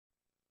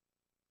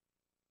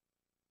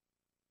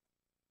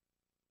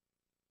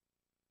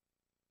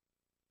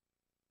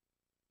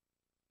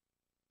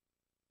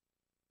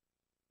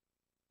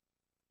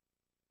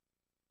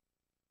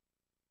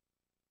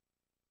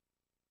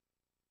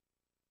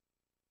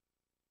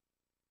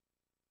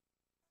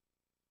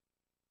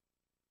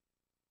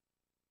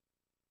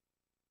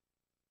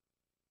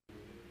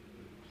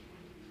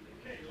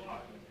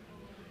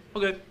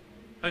Okay,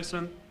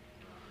 excellent.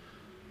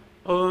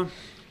 Uh,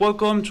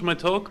 Welcome to my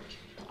talk.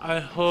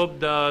 I hope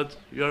that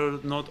you're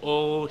not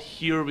all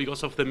here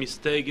because of the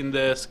mistake in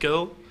the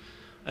schedule.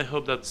 I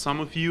hope that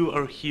some of you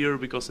are here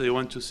because they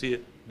want to see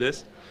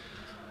this.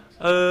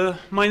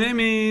 My name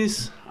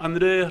is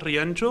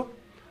Riancho,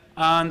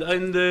 and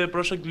I'm the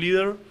project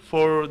leader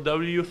for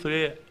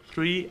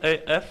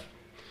W3AF.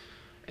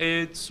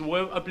 It's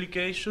web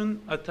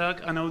application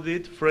attack and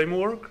audit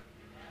framework.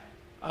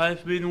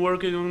 I've been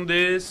working on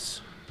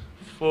this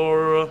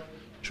for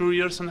 2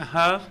 years and a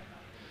half.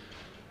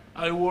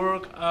 I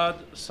work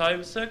at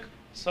Cybersec.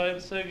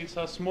 Cybersec is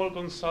a small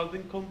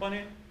consulting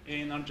company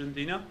in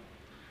Argentina.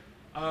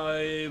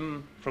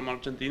 I'm from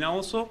Argentina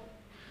also.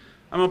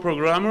 I'm a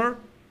programmer,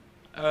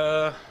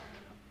 and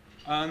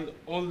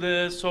all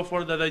the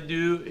software that I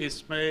do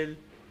is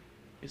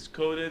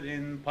coded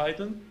in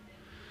Python.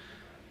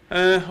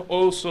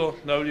 Also,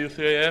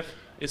 W3AF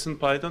is in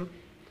Python.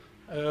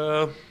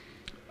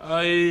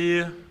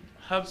 I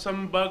have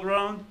some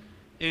background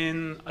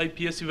in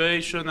IPS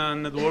evasion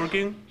and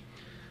networking,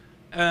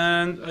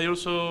 and I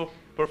also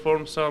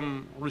perform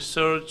some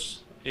research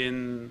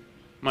in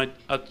my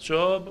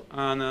job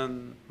and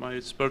in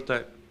my spare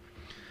time.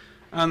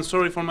 And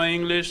sorry for my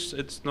English,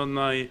 it's not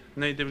my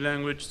native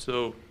language,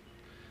 so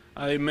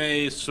I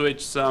may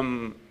switch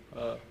some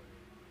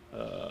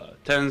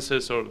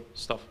tenses or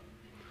stuff.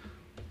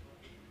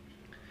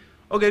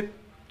 Okay,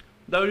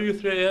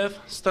 W3AF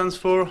stands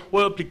for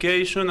Web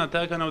Application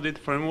Attack and Audit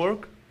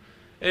Framework.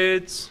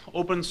 It's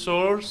open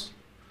source,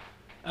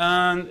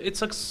 and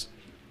it's a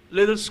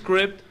little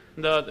script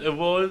that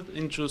evolved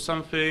into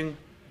something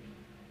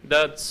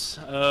that's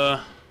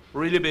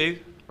really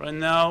big. Right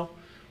now,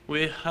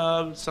 we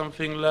have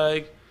something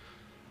like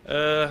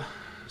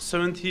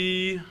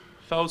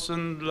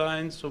 70,000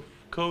 lines of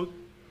code.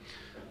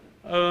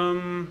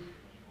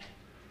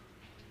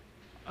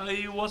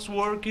 I was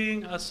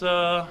working as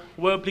a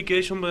web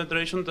application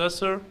penetration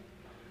tester,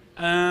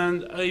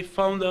 and I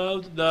found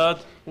out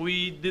that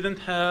we didn't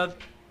have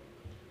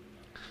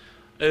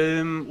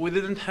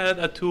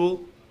a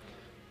tool,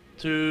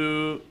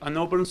 an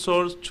open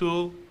source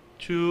tool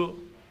to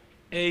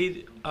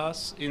aid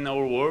us in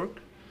our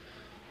work.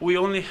 We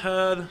only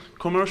had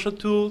commercial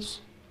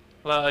tools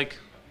like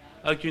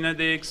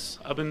Acunetics,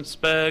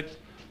 AppInspect,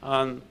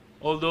 and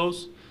all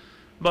those,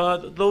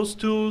 but those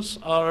tools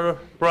are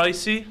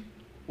pricey.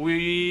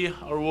 We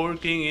are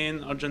working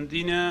in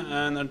Argentina,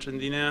 and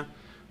Argentina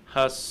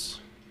has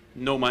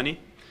no money.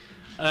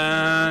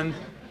 And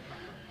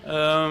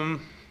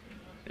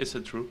is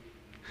it true?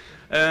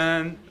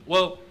 And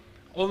well,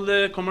 all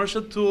the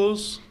commercial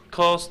tools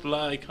cost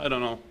like, I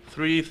don't know,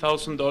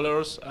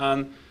 $3,000,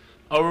 and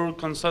our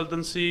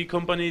consultancy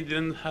company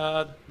didn't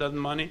have that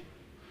money.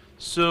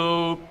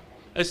 So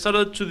I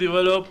started to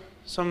develop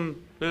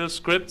some little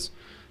scripts.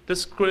 The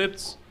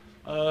scripts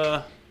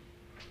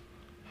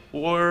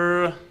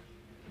were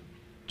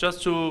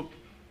just to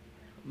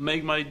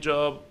make my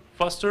job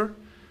faster,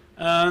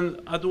 and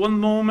at one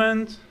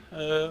moment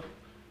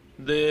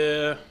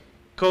the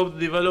code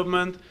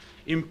development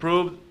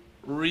improved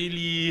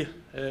really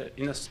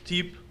in a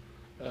steep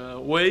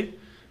way,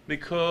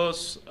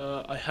 because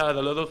I had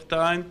a lot of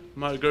time.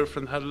 My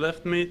girlfriend had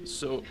left me,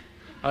 so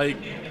I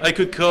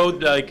could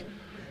code like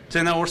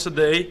 10 hours a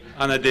day,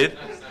 and I did.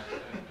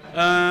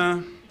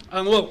 And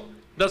well,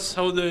 that's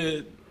how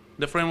the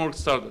framework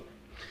started.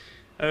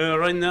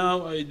 Right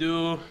now I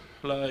do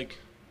like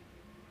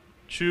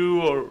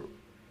 2 or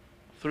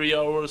 3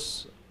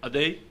 hours a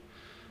day,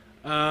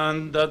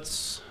 and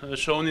that's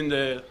shown in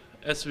the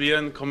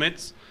SVN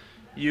commits.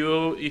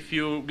 If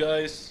you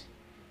guys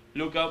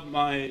look up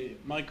my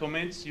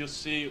commits, you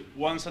see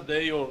once a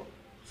day or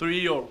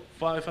 3 or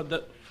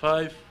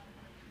 5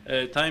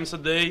 times a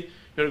day,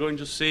 you're going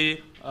to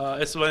see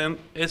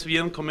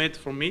SVN commit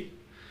from me.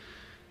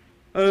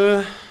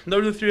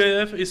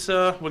 W3AF is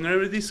a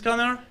vulnerability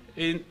scanner,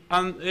 and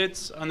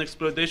it's an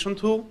exploitation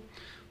tool.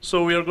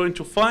 So we are going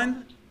to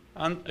find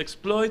and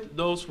exploit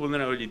those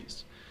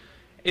vulnerabilities.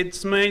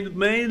 It's made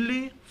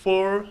mainly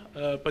for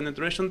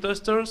penetration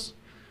testers.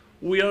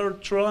 We are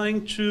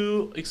trying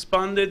to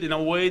expand it in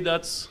a way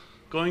that's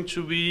going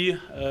to be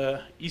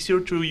easier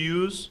to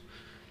use.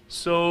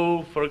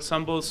 So, for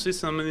example,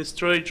 system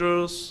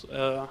administrators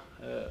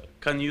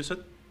can use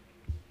it.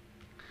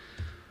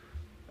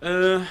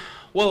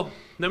 Well,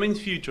 the main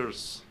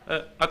features.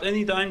 At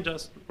any time,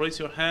 just raise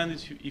your hand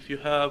if you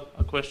have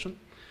a question.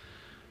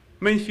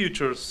 Main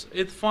features.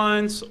 It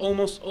finds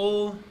almost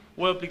all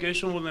web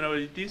application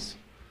vulnerabilities.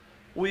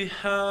 We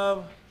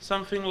have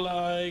something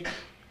like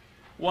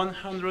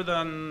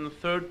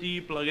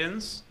 130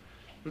 plugins.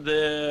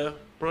 The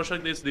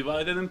project is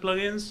divided in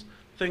plugins.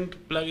 Think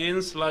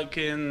plugins like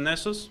in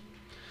Nessus.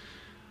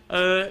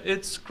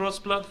 It's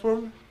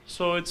cross-platform,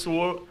 so it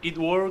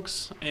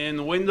works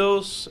in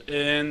Windows,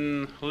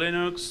 in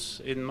Linux,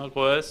 in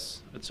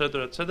macOS,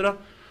 etc., etc.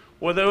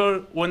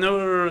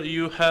 Whenever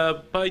you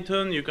have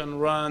Python, you can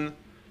run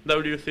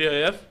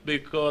W3AF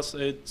because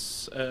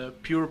it's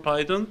pure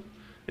Python.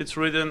 It's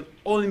written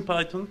all in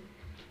Python.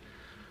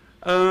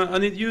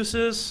 And it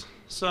uses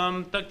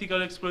some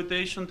tactical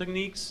exploitation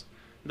techniques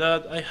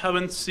that I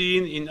haven't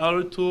seen in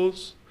other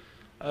tools.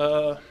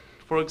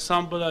 For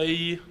example,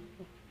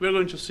 we're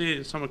going to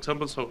see some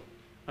examples, so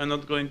I'm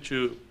not going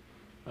to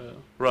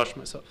rush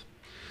myself.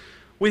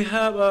 We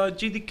have a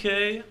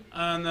GDK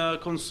and a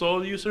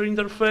console user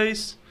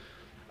interface.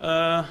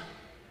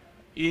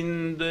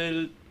 In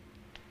the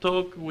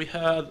talk we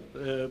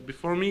had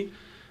before me,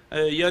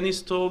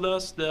 Yanis told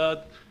us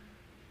that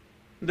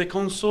the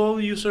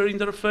console user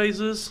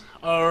interfaces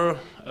are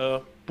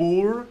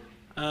poor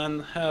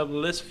and have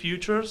less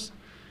features.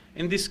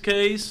 In this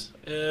case,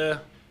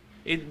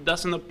 it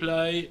doesn't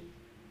apply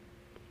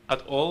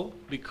at all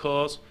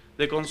because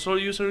the console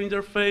user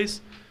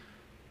interface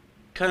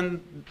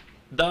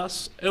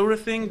does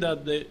everything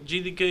that the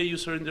GDK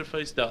user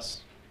interface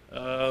does.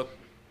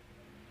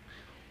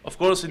 Of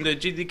course, in the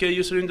GDK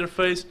user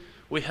interface,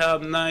 we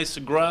have nice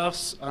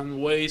graphs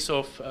and ways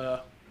of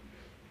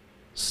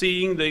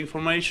seeing the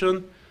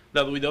information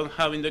that we don't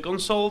have in the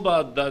console,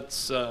 but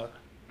that's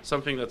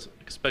something that's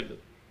expected.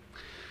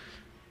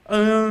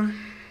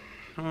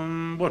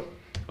 Well,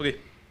 okay.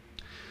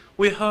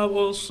 We have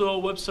also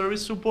web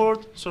service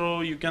support,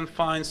 so you can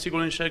find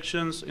SQL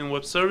injections in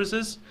web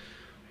services.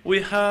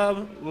 We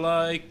have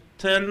like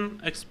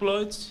 10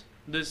 exploits.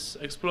 These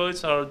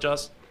exploits are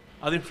just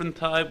a different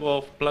type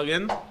of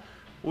plugin.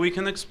 We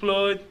can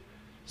exploit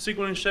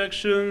SQL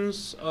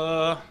injections,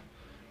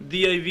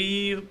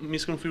 div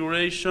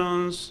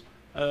misconfigurations,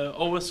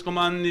 OS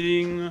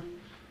commanding,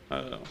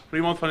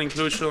 remote file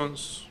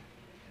inclusions,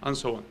 and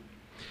so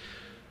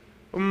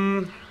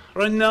on.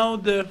 Right now,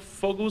 the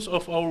focus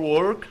of our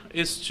work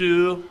is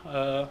to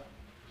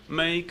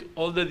make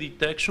all the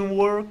detection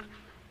work.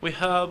 We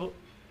have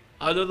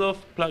a lot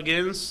of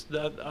plugins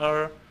that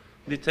are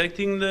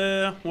detecting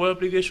the web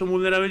application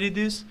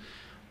vulnerabilities,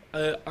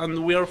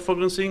 and we are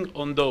focusing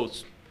on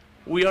those.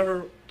 We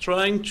are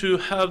trying to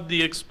have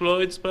the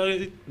exploit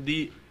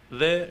plugins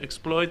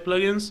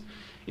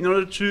in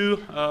order to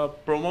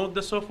promote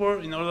the software,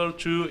 in order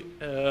to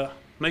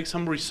make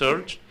some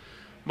research.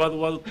 But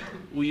what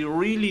we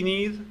really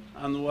need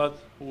and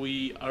what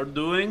we are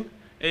doing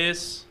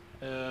is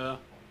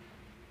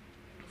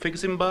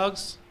fixing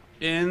bugs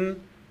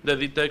in the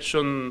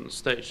detection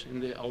stage, in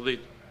the audit.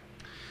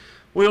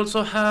 We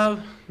also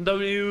have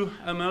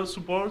WML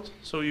support,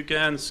 so you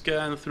can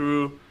scan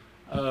through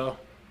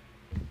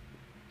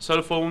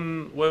cell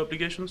phone web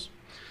applications.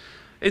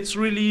 It's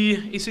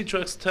really easy to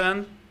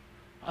extend.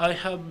 I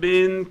have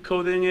been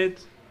coding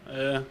it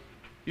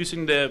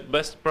using the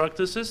best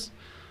practices,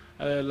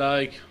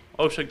 like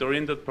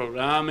object-oriented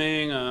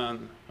programming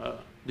and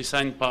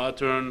design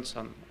patterns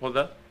and all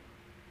that.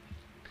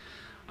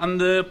 And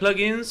the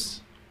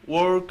plugins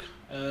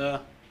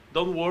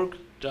don't work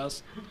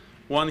just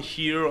one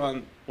here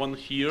and one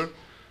here.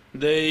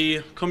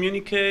 They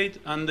communicate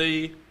and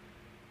they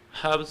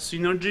have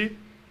synergy,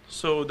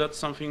 so that's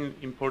something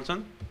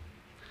important.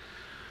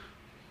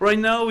 Right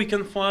now we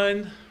can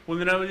find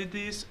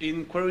vulnerabilities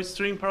in query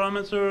string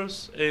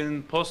parameters,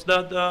 in post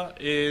data,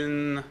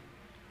 in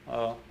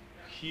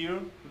here,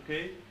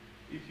 okay?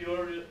 If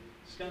you're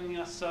scanning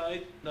a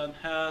site that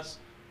has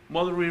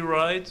model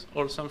rewrite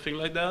or something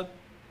like that,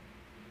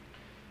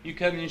 you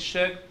can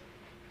inject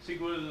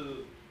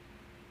SQL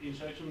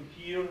injection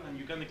here and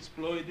you can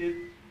exploit it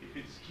if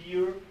it's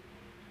here.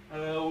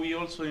 We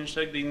also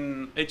inject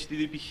in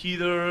HTTP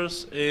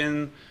headers,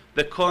 in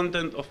the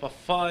content of a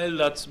file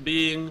that's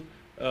being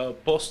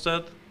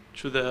posted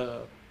to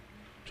the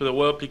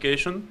web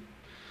application.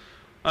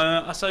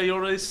 As I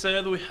already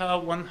said, we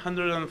have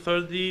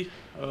 130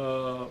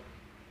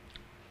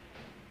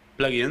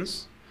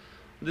 plugins.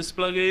 These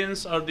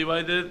plugins are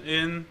divided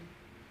in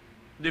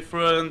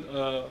different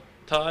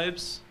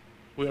types.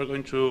 We are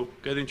going to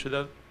get into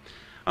that.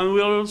 And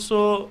we are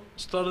also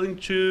starting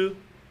to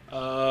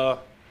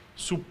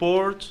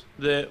support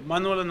the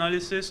manual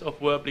analysis of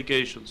web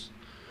applications.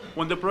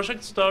 When the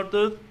project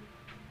started,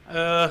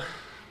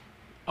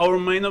 our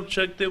main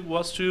objective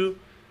was to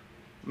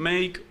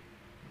make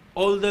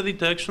all the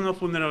detection of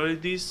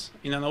vulnerabilities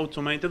in an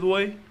automated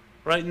way.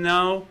 Right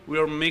now, we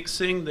are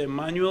mixing the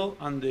manual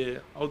and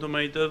the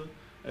automated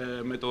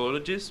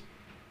methodologies.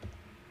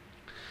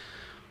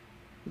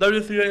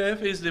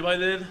 W3AF is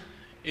divided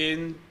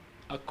in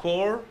a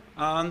core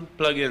and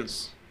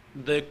plugins.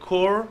 The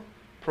core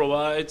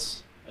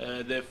provides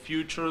the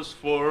features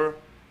for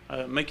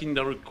making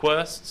the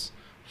requests,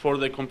 for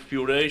the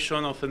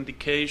configuration,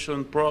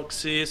 authentication,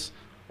 proxies,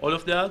 all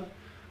of that.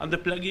 And the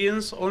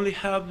plugins only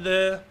have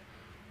the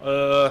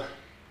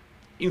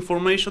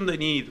information they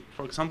need.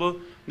 For example,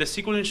 the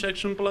SQL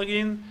injection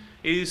plugin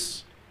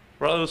is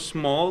rather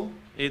small.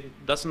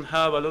 It doesn't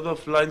have a lot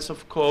of lines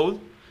of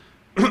code.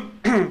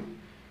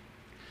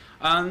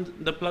 And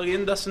the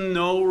plugin doesn't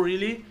know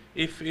really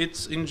if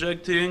it's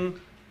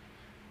injecting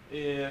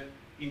in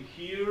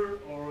here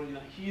or in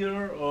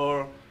here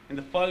or in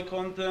the file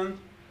content.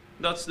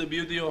 That's the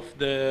beauty of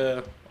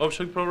the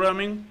object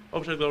programming,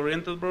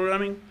 object-oriented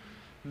programming.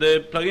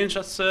 The plugin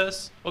just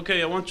says,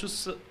 okay, I want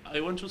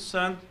to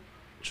send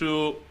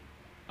to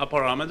a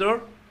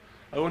parameter.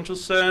 I want to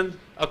send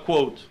a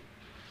quote.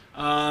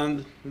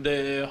 And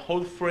the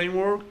whole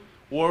framework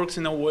works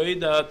in a way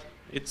that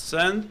it's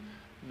sent,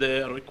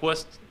 the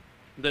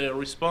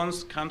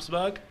response comes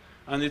back,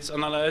 and it's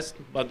analyzed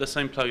by the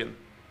same plugin.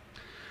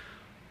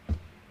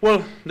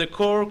 Well, the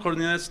core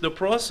coordinates the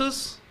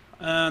process,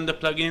 and the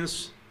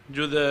plugins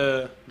do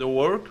the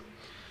work.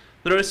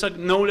 There is a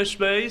knowledge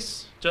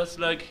base, just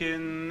like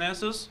in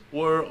Nessus,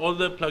 where all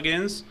the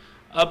plugins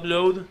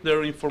upload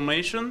their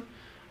information,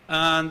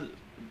 and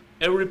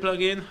every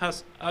plugin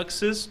has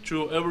access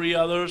to every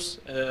other's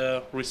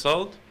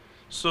result.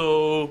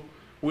 So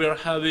we are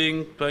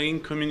having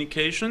plugin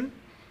communication.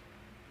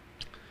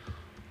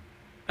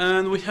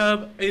 And we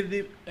have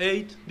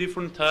eight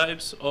different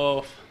types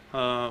of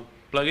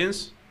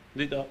plugins.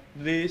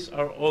 These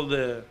are all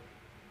the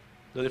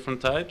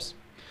different types.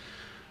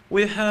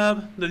 We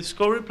have the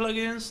discovery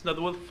plugins that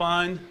will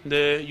find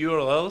the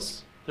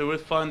URLs. They will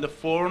find the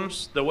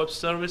forms, the web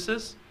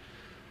services.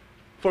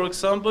 For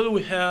example,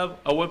 we have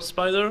a web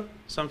spider,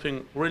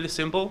 something really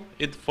simple.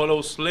 It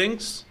follows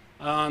links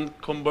and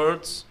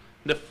converts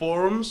the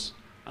forms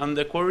and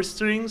the query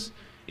strings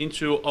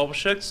into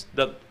objects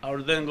that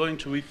are then going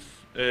to be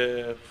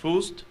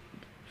fused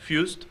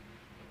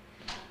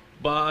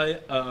by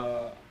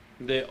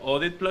the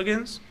audit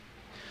plugins.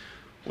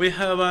 We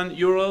have an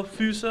URL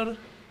fuser.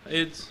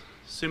 It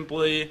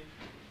simply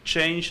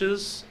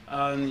changes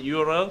an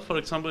URL. For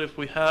example, if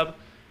we have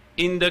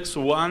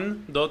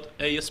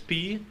index1.asp,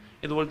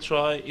 it will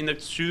try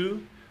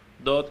index2.esp,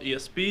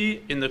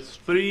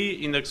 index3,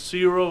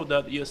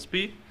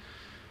 index0.esp.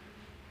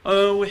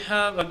 We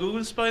have a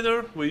Google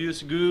spider. We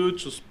use Goo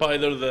to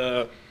spider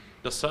the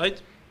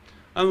site.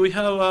 And we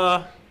have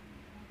a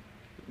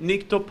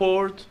Nicto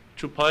port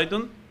to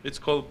Python. It's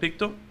called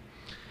Picto.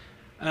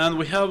 And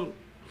we have,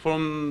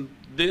 from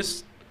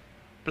these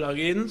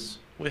plugins,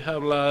 we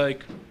have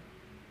like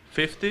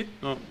 40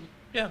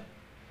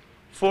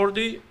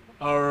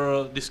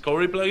 are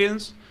discovery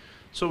plugins.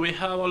 So we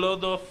have a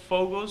lot of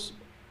focus.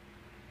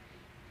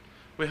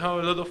 We have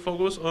a lot of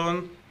focus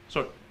on,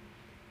 sorry.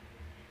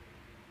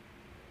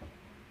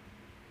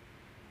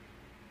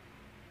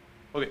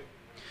 Okay.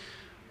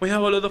 We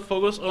have a lot of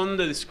focus on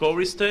the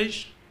discovery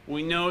stage.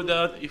 We know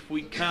that if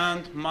we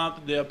can't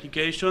map the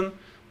application,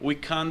 we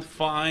can't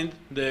find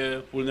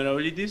the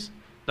vulnerabilities.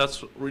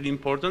 That's really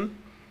important.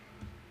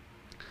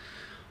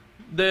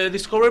 The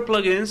discovery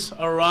plugins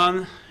are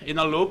run in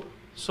a loop.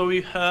 So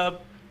we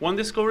have one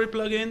discovery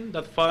plugin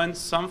that finds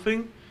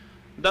something.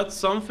 That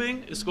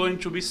something is going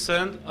to be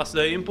sent as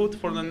the input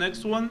for the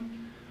next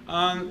one.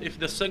 And if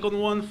the second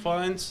one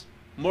finds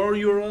more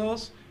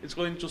URLs, it's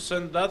going to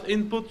send that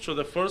input to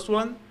the first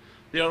one.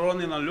 They are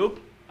run in a loop,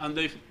 and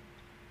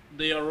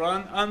they are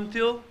run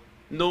until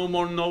no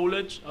more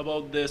knowledge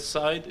about the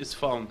site is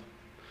found.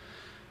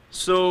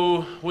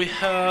 So we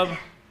have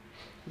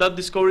that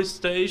discovery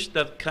stage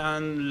that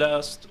can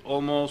last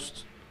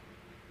almost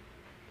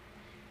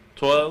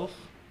 12,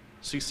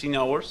 16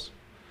 hours.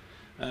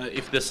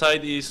 If the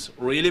site is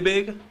really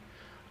big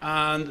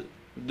and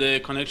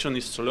the connection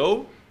is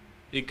slow,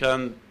 it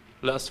can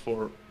last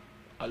for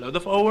a lot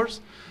of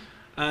hours.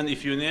 And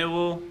if you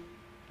enable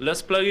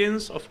less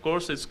plugins, of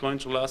course, it's going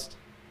to last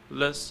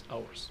less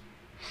hours.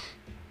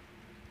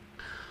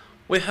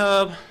 We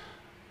have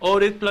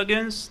audit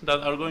plugins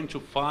that are going to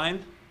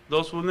find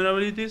those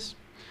vulnerabilities.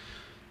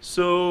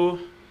 So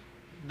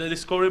the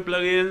discovery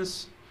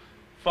plugins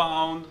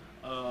found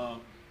a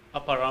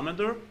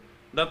parameter.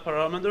 That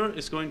parameter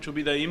is going to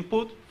be the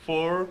input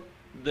for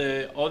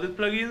the audit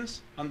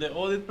plugins, and the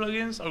audit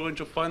plugins are going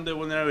to find the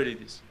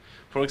vulnerabilities.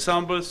 For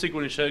example,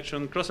 SQL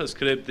injection, cross-site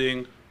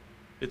scripting,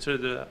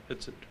 etc.,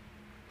 etc.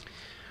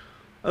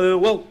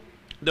 Well,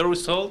 the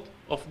result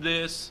of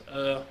these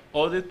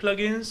audit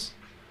plugins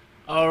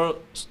are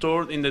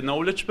stored in the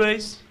knowledge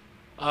base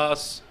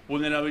as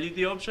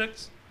vulnerability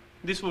objects.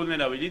 These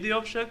vulnerability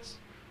objects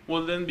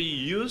will then be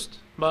used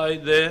by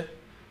the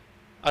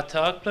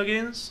attack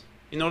plugins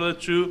in order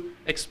to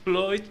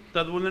exploit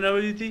that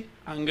vulnerability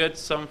and get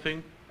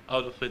something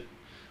out of it.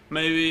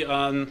 Maybe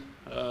an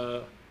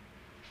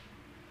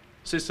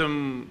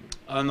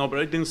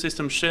operating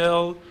system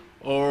shell,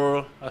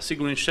 or a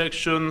SQL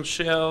injection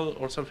shell,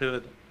 or something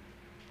like that.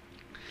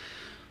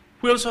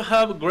 We also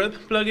have grep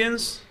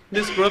plugins.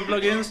 These grep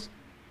plugins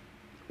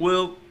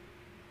will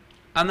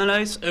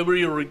analyze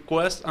every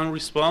request and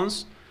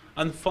response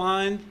and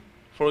find,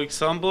 for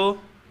example,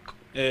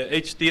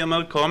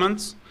 HTML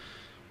comments,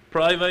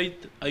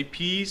 private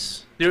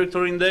IPs,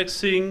 directory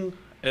indexing,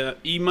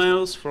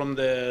 emails from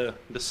the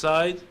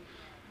site.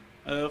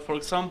 For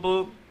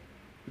example,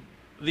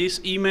 these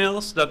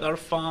emails that are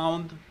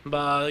found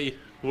by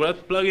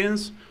grep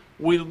plugins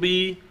will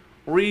be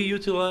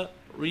reused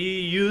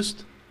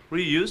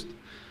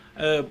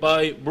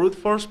by brute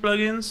force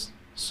plugins.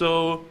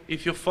 So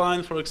if you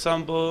find, for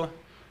example,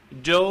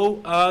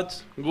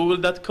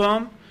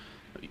 joe@google.com,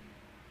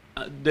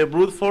 the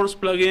brute force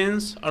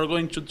plugins are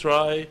going to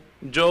try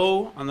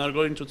Joe and are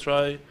going to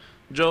try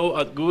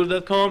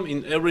joe@google.com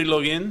in every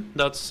login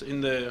that's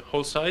in the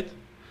whole site.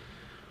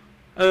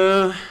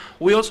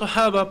 We also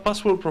have a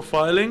password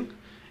profiling.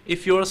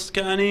 If you're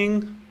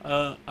scanning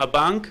a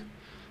bank,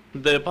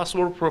 the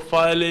password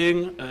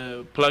profiling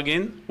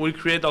plugin will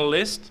create a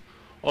list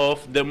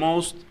of the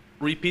most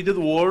repeated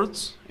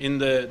words in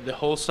the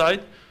whole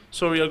site.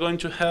 So you're going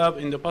to have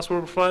in the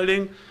password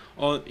profiling,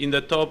 in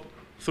the top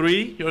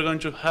 3, you're going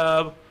to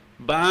have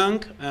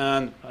bank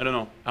and, I don't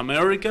know,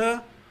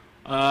 America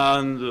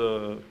and,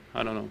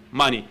 I don't know,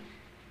 money.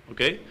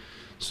 Okay?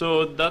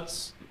 So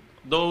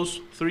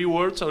those 3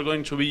 words are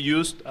going to be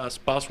used as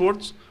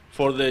passwords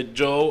for the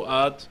Joe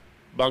at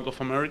Bank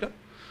of America.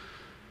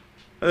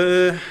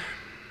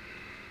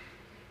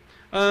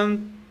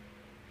 And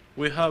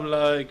we have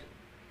like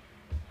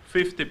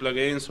 50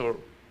 plugins or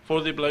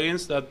 40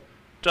 plugins that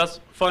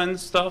just find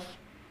stuff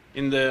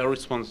in the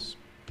response.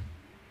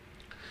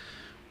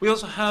 We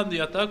also have the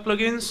attack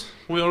plugins.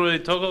 We already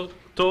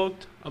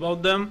talked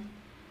about them.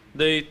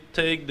 They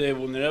take the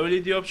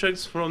vulnerability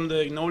objects from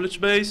the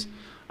knowledge base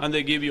and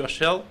they give you a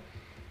shell.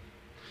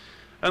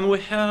 And we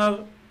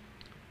have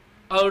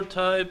other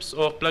types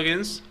of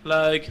plugins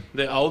like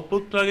the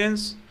output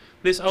plugins.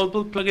 These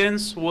output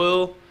plugins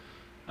will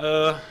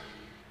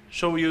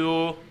show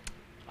you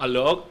a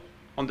log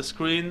on the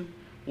screen,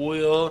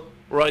 will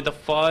write a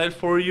file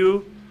for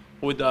you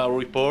with a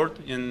report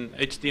in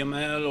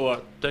HTML or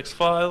a text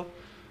file.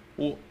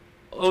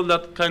 All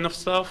that kind of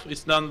stuff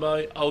is done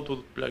by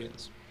output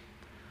plugins.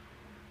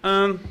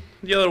 And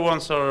the other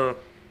ones are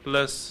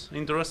less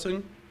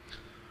interesting.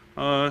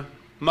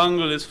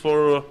 Mangle is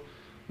for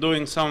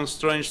doing some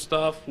strange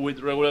stuff with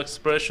regular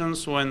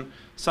expressions. When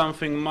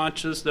something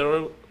matches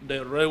the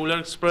regular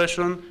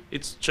expression,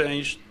 it's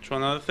changed to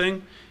another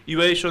thing.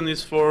 Evasion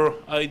is for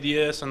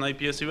IDS and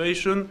IPS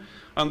evasion.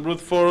 And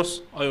brute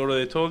force, I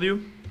already told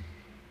you.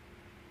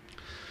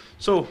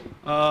 So,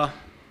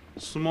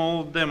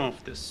 small demo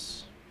of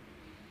this.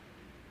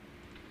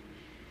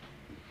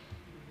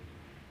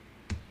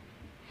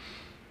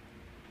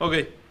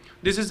 Okay,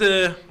 this is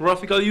the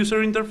graphical user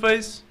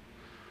interface.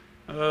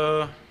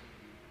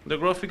 The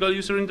graphical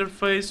user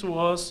interface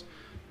was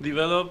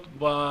developed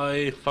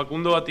by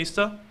Facundo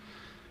Batista.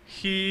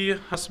 He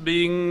has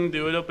been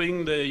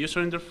developing the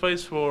user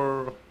interface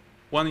for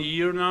 1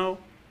 year now,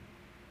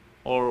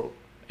 or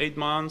 8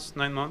 months,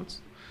 9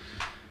 months.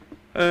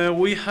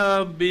 We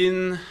have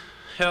been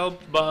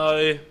helped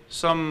by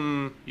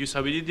some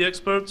usability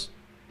experts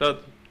that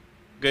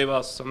gave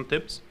us some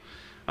tips.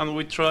 And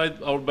we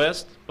tried our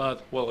best,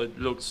 but, well, it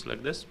looks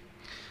like this.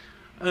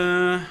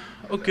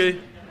 Okay.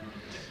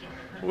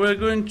 We're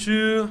going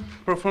to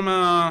perform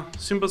a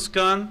simple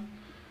scan.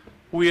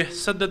 We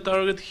set the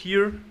target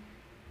here.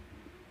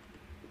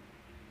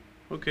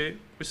 Okay,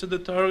 we set the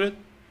target.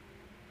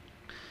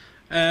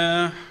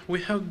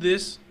 We have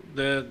this.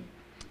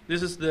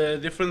 This is the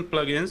different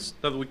plugins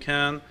that we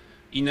can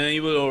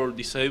enable or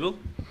disable.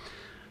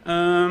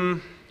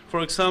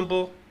 For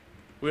example,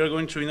 we are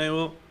going to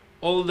enable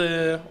all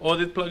the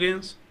audit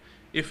plugins.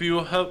 If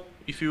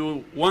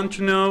you want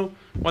to know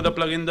what a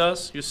plugin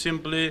does, you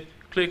simply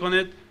click on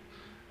it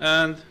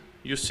and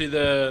you see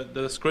the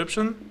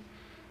description.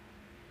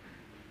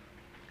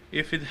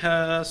 If it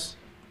has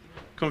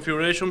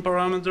configuration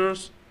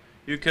parameters,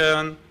 you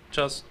can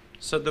just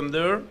set them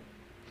there.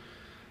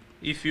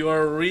 If you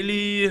are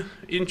really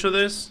into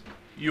this,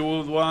 you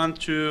would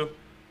want to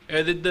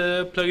edit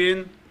the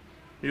plugin.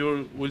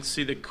 You will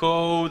see the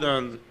code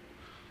and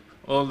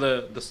all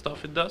the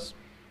stuff it does.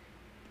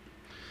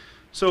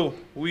 So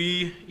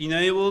we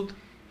enabled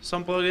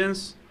some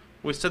plugins,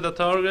 we set a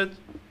target,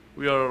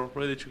 we are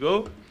ready to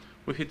go.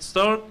 We hit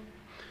start.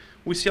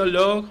 We see a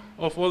log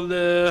of all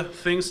the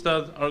things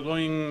that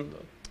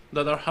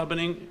are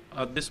happening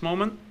at this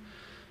moment.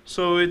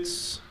 So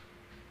it's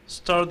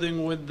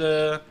starting with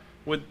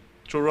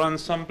to run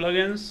some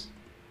plugins,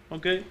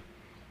 okay?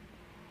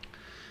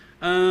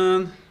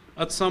 And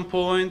at some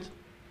point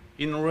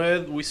in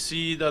red we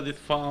see that it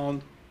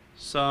found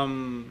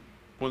some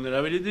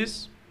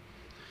vulnerabilities.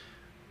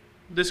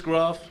 This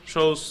graph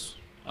shows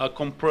a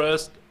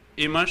compressed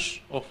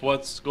image of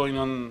what's going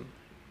on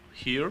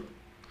here.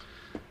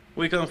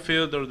 We can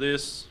filter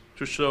this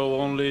to show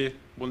only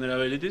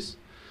vulnerabilities.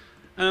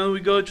 And we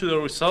go to the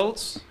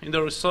results. In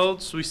the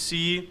results we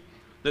see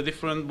the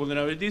different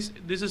vulnerabilities.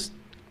 This is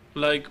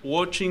like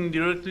watching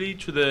directly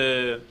to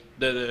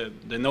the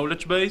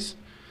knowledge base.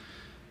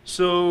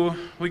 So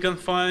we can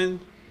find,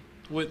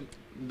 with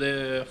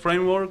the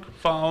framework,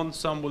 found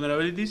some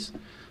vulnerabilities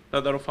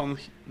that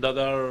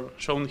are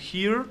shown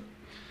here.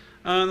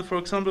 And for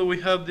example,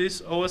 we have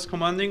this OS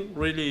commanding,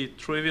 really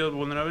trivial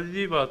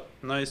vulnerability, but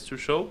nice to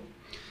show.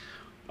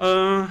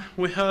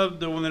 We have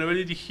the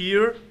vulnerability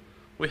here.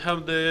 We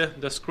have the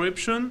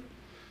description.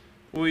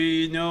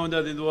 We know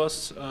that it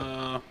was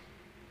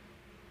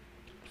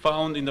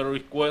found in the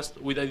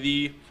request with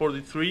ID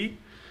 43,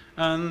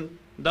 and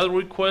that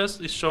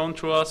request is shown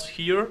to us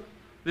here.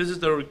 This is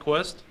the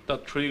request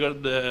that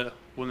triggered the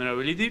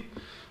vulnerability,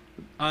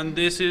 and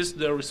this is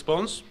the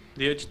response,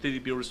 the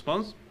HTTP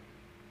response.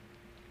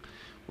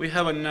 We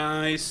have a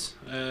nice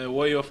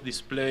way of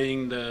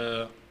displaying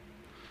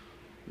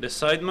the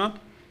sitemap,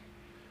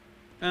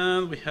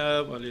 and we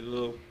have a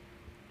little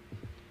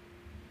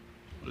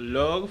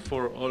log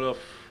for all of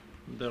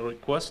the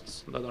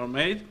requests that are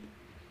made.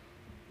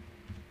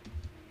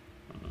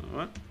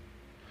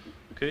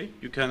 Okay,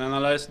 you can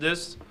analyze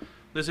this.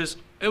 This is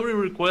every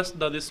request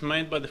that is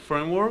made by the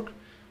framework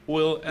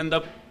will end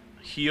up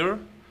here.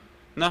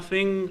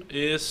 Nothing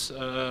is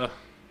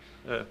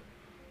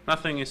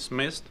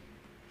missed.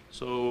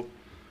 So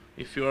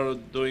if you are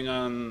doing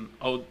an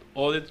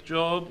audit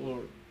job or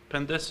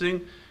pen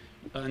testing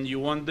and you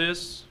want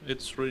this,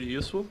 it's really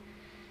useful.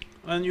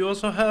 And you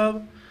also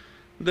have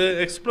the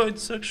exploit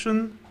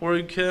section where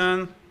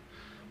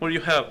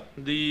you have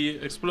the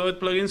exploit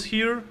plugins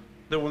here,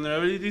 the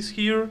vulnerabilities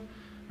here,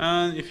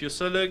 and if you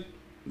select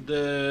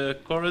the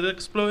correct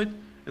exploit,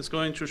 it's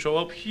going to show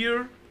up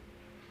here.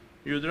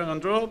 You drag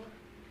and drop,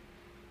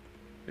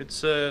 it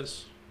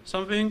says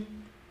something,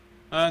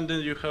 and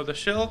then you have the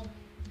shell,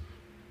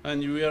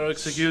 and we are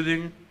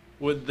executing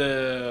with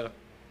this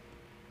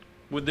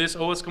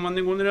OS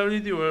commanding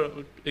vulnerability.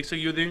 We're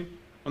executing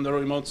on the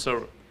remote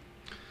server.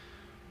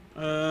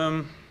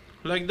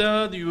 Like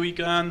that, we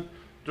can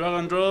drag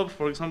and drop,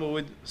 for example,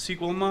 with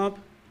SQL map.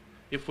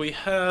 If we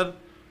had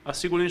a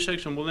SQL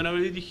injection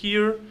vulnerability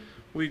here,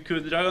 we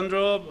could drag and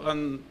drop,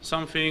 and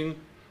something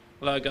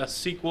like a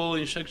SQL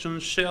injection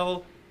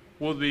shell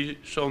would be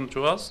shown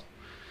to us.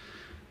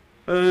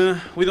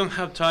 We don't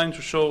have time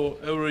to show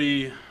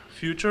every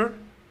feature.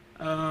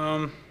 We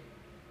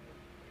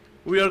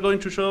are going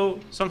to show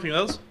something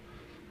else.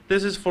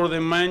 This is for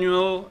the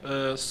manual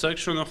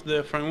section of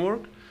the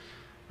framework.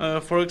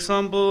 For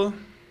example,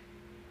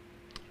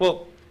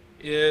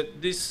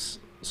 this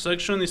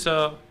section is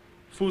a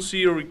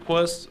fuzzy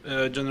request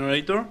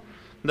generator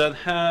that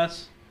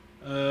has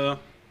how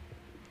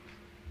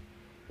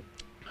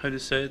do you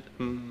say it?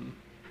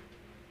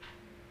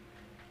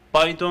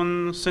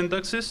 Python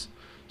syntaxes.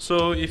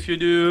 So if you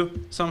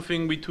do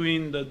something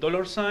between the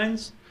dollar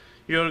signs,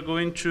 you're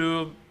going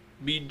to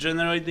be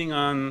generating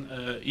an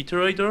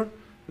iterator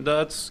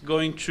that's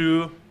going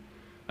to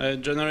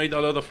generate a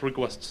lot of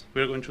requests.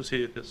 We're going to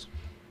see this.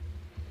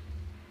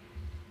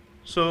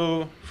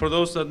 So for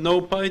those that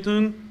know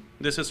Python,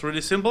 this is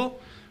really simple.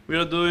 We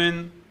are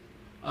doing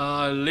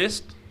a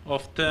list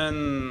of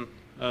 10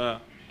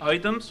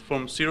 items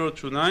from 0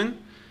 to 9,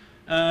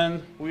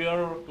 and we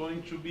are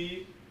going to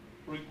be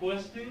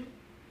requesting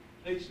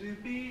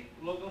HTTP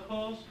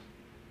localhost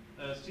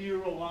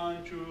 0,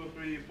 1, 2,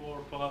 3,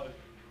 4, 5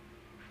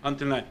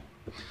 until 9.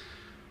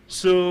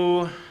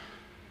 So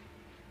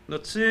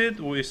that's it.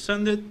 We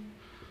send it.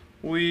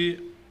 We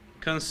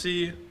can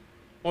see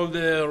all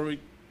the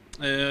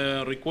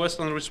requests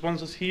and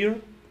responses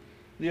here.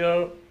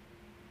 They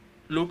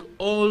look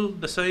all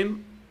the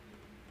same.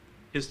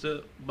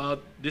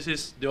 But this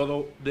is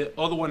the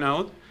odd one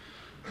out.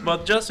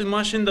 But just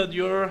imagine that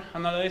you're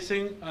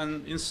analyzing,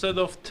 and instead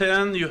of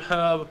 10, you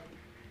have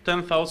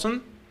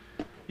 10,000.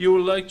 You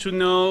would like to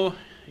know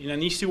in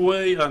an easy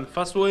way and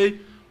fast way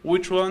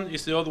which one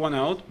is the odd one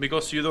out,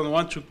 because you don't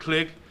want to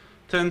click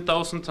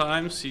 10,000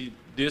 times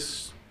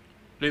these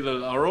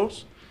little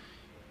arrows.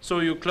 So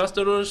you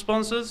cluster the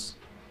responses,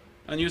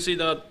 and you see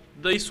that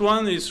this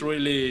one is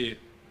really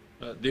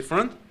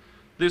different.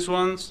 These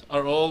ones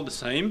are all the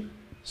same.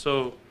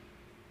 So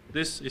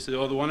this is the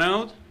odd one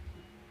out,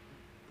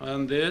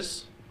 and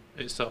this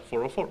is a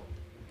 404.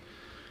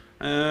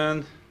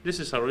 And this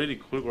is a really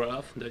cool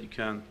graph that you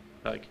can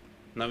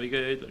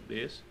navigate like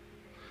this.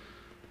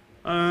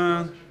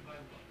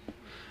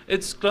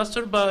 It's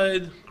clustered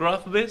by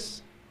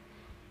graph-based.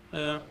 No,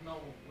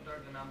 what are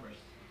the numbers?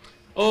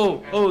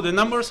 Oh, the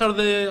numbers are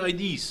the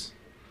IDs.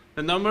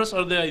 The numbers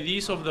are the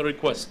IDs of the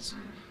requests.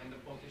 And the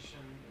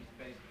position is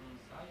based on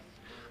size?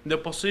 The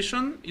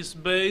position is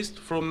based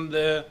from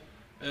the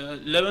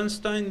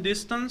Levenstein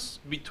distance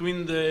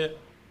between the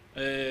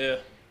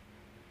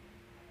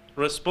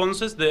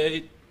responses,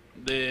 the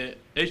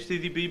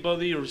HTTP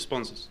body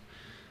responses.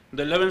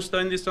 The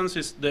Levenstein distance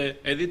is the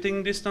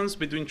editing distance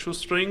between two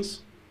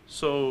strings,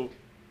 so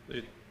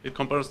it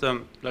compares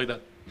them like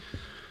that.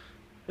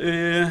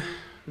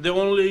 The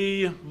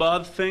only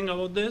bad thing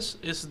about this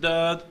is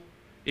that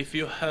if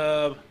you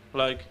have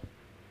like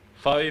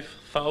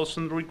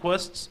 5,000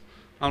 requests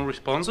and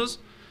responses,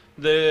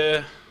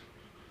 the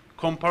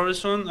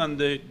comparison and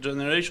the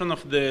generation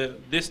of the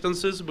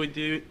distances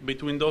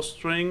between those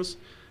strings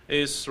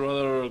is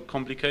rather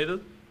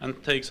complicated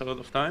and takes a lot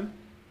of time,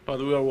 but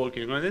we are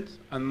working on it,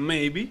 and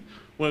maybe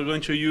we're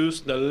going to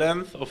use the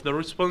length of the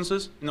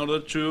responses in order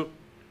to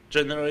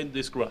generate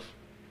this graph.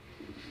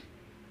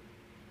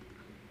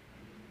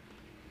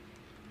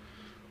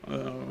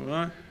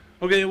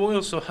 Okay, we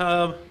also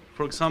have,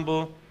 for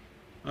example,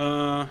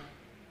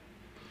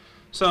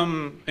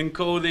 some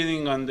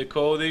encoding and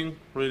decoding,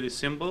 really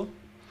simple.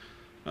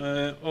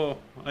 Oh,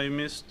 I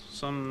missed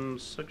some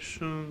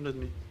section. Let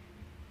me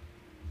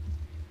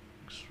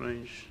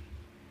exchange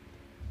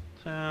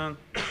 10.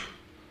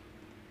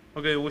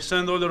 Okay, we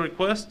send all the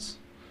requests,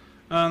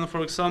 and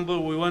for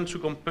example, we want to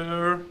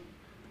compare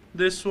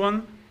this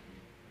one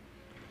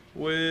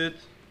with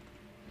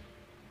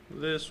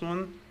this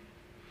one.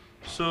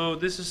 So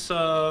this is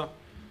a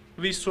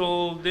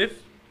visual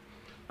diff,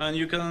 and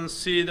you can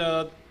see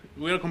that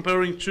we are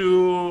comparing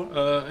two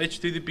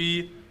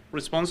HTTP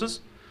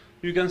responses.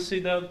 You can see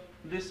that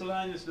this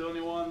line is the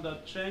only one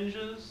that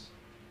changes,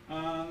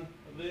 and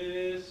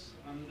this is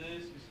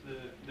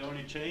the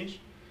only change.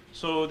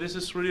 So this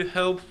is really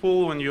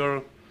helpful when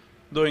you're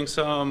doing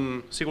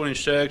some SQL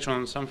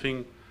injection,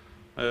 something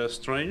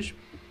strange.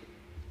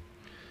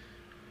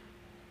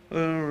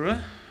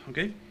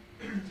 Okay.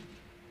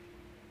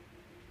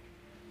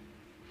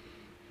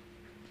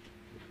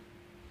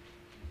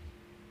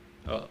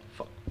 Oh,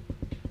 fuck.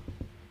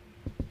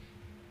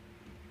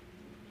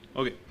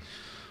 Okay.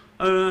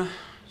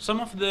 Some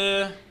of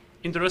the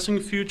interesting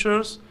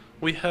features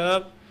we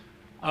have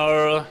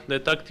are the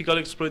tactical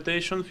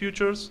exploitation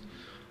features.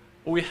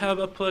 We have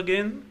a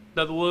plugin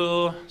that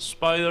will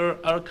spider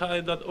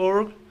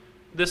archive.org.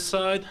 This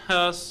site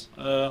has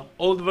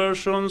old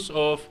versions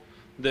of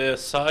the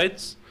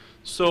sites.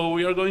 So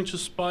we are going to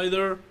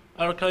spider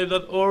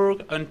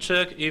archive.org and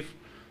check if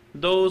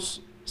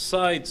those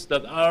sites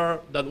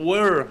that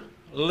were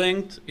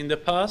linked in the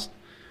past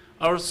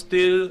are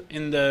still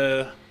in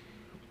the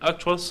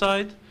actual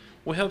site.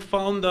 We have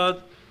found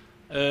that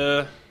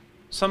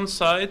some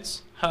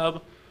sites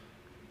have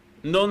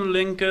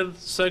non-linked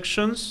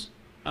sections,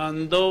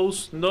 and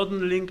those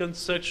non-linked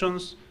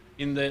sections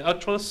in the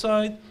actual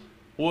site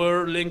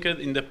were linked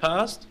in the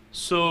past.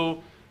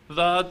 So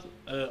that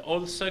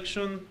old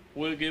section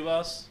will give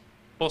us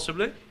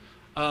possibly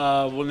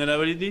a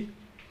vulnerability.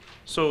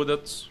 So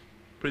that's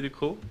pretty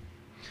cool.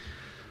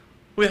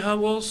 We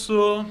have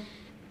also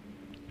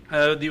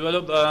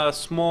developed a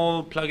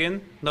small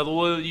plugin that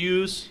will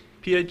use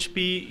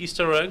PHP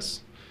Easter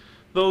eggs.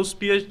 Those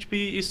PHP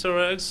Easter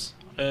eggs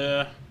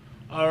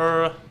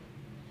are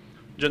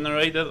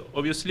generated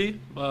obviously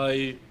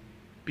by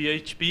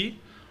PHP,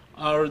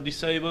 are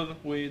disabled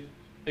with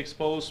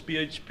expose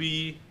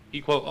PHP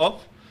equal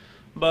off,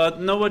 but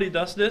nobody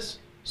does this.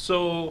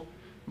 So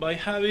by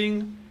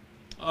having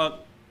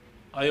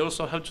I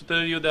also have to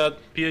tell you that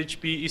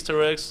PHP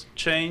Easter eggs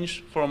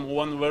change from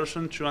one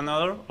version to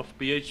another of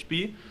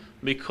PHP,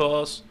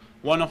 because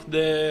one of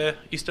the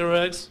Easter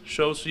eggs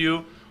shows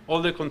you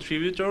all the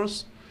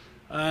contributors,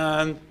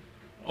 and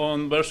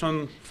on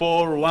version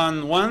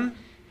 4.1.1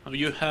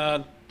 you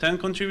had 10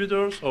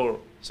 contributors or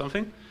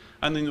something,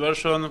 and in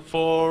version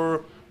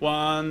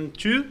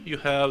 4.1.2 you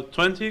have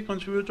 20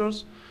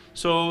 contributors.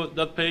 So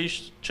that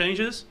page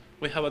changes.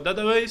 We have a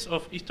database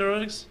of Easter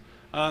eggs,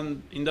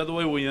 and in that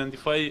way we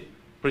identify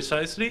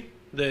precisely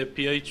the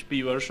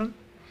PHP version.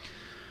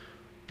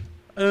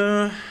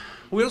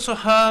 We also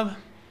have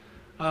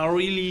a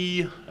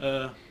really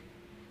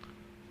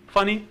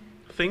funny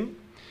thing.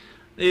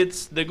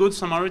 It's the Good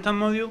Samaritan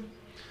module.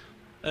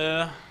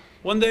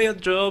 One day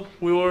at job,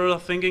 we were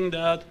thinking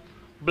that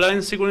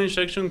blind SQL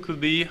injection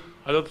could be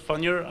a lot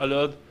funnier, a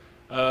lot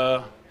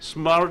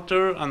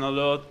smarter, and a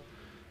lot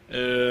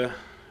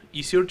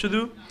easier to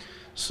do.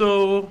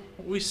 So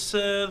we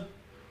said,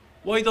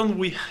 why don't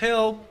we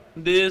help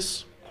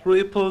this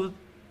crippled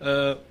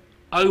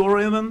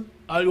algorithm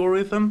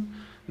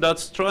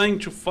that's trying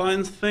to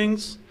find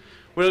things?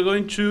 We're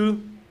going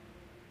to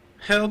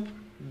help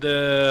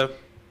the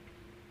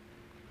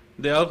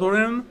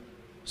algorithm.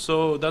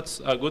 So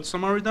that's a Good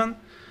Samaritan,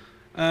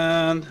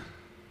 and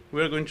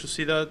we're going to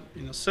see that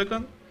in a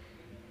second.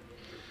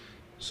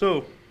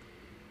 So,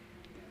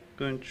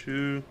 going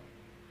to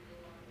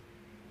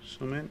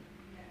zoom in,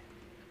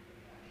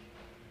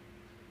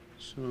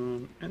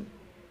 zoom in.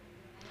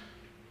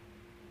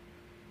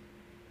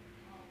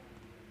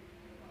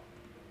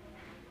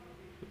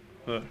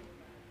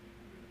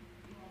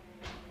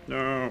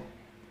 No,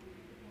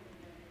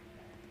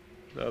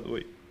 that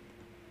way.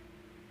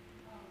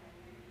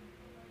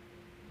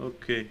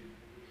 Okay.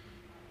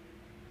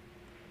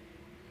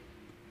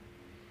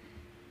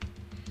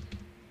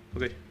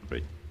 Okay,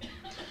 great.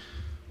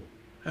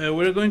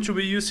 We're going to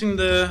be using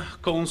the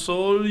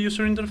console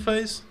user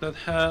interface that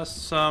has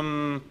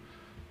some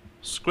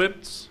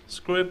scripts.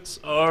 Scripts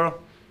are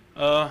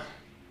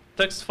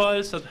text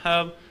files that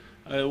have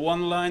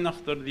one line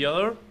after the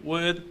other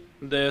with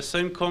the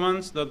same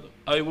commands that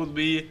I would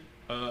be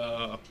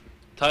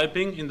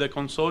typing in the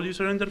console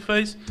user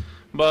interface,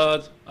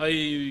 but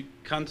I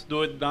can't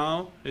do it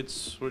now.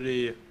 It's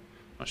really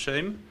a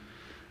shame.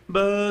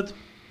 But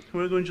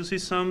we're going to see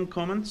some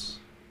comments.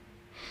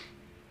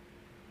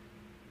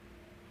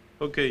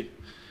 Okay,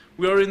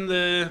 we are in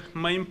the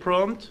main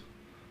prompt.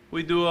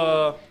 We do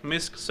a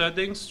MISC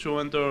settings to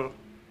enter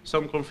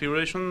some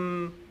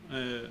configuration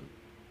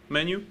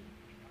menu.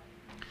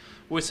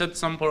 We set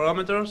some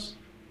parameters.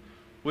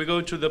 We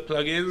go to the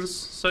plugins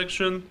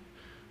section.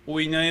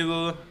 We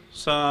enable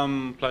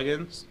some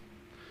plugins.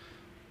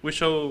 We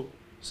show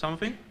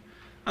something.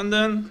 And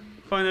then,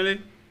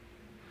 finally,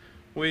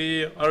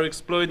 we are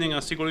exploiting a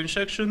SQL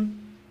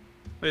injection.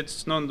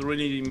 It's not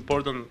really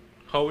important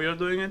how we are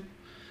doing it.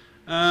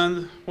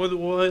 And what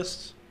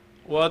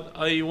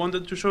I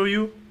wanted to show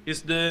you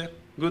is the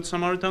Good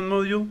Samaritan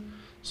module.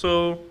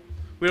 So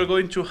we are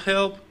going to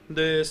help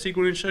the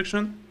SQL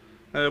injection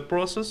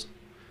process.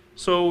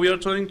 So we are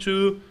trying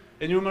to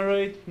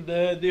enumerate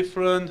the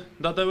different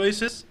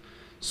databases.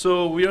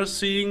 So we are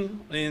seeing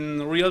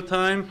in real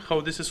time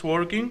how this is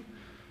working.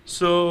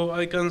 So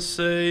I can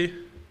say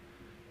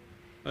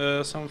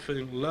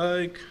something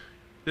like,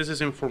 this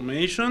is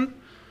information,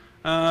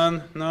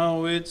 and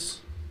now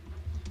it's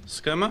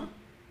schema.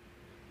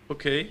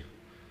 Okay.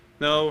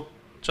 Now,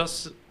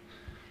 just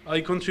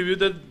I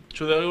contributed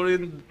to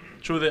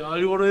the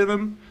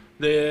algorithm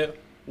the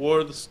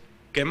word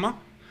schema,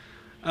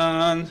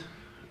 and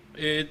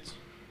it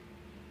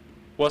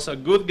was a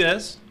good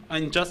guess.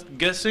 I'm just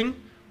guessing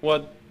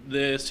what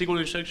the SQL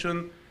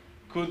injection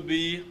could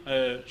be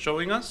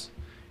showing us.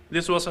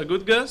 This was a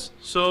good guess,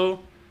 so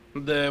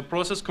the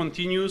process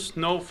continues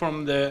now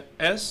from the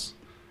S.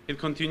 It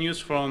continues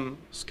from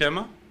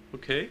schema,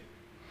 okay?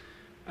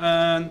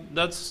 And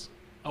that's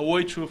a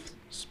way to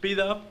speed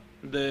up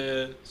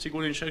the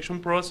SQL injection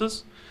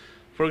process.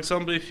 For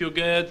example, if you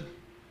get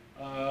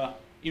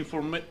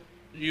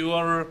you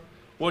are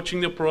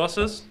watching the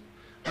process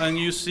and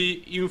you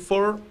see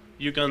info,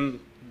 you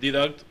can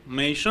deduct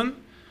mention,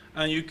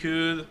 and you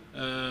could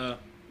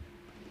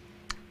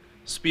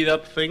speed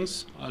up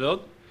things a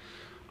lot.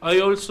 I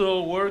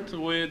also worked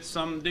with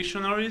some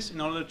dictionaries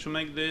in order to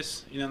make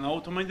this in an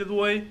automated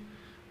way,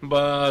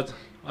 but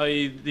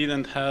I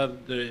didn't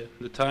have the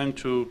time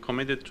to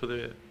commit it to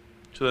the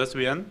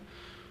SVN.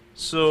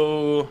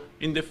 So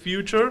in the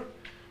future,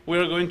 we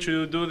are going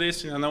to do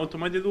this in an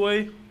automated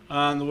way,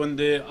 and when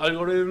the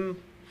algorithm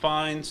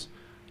finds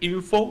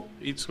info,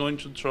 it's going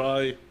to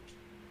try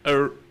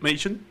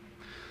mention.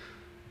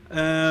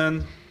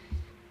 And just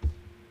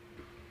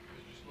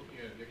looking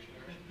at a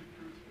dictionary?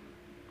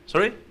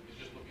 Sorry? It's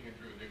just looking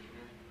through a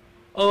dictionary?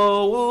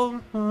 Oh,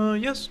 well,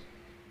 yes.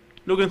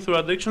 Looking through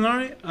a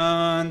dictionary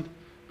and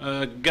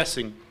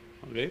guessing,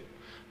 okay?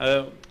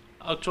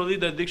 Actually,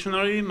 the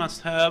dictionary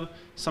must have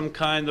some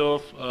kind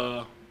of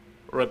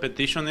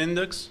repetition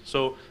index.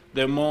 So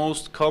the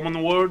most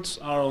common words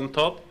are on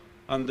top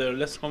and the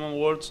less common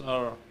words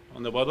are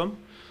on the bottom.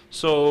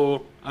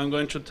 So I'm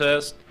going to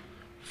test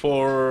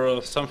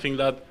for something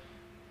that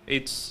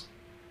it's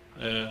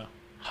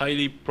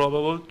highly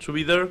probable to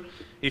be there.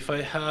 If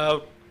I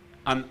have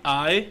an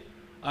I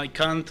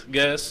can't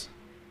guess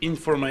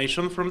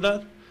information from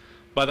that,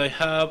 but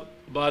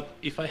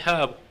if I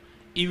have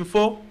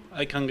info,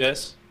 I can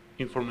guess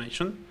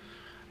information.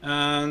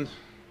 And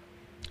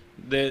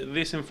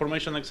this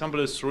information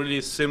example is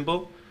really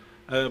simple,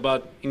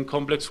 but in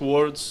complex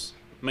words,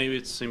 maybe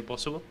it's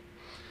impossible.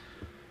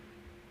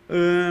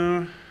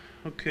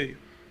 Okay.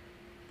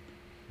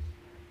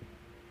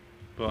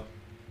 But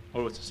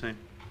always the same.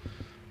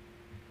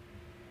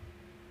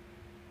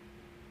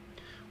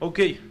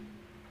 Okay.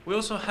 We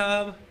also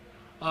have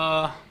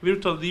a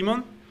virtual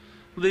daemon.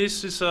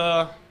 This is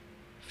a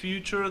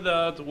feature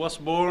that was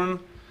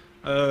born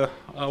a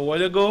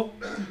while ago.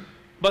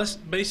 But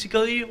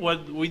basically,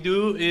 what we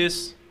do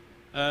is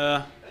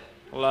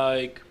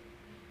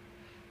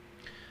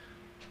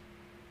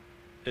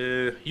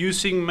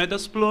using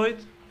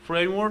Metasploit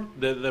framework,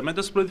 the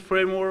Metasploit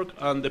framework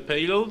and the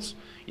payloads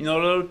in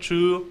order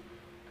to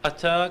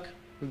attack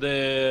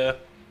the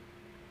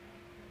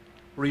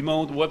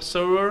remote web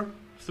server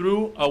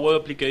through a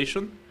web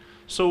application.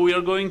 So we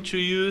are going to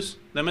use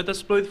the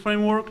Metasploit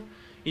framework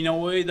in a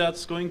way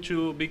that's going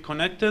to be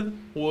connected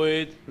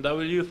with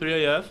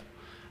W3AF.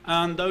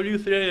 And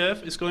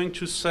W3AF is going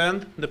to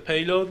send the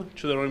payload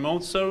to the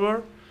remote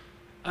server,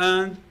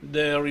 and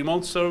the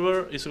remote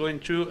server is going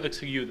to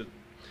execute it.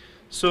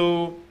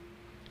 So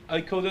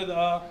I coded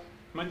a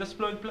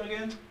Metasploit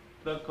plugin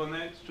that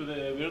connects to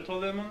the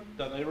virtual daemon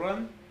that I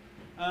run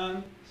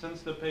and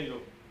sends the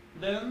payload.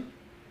 Then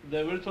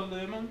the virtual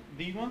daemon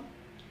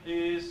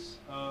is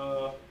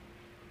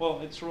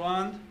it's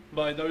run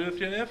by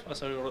W3AF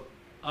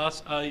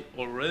as I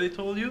already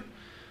told you,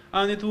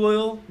 and it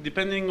will,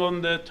 depending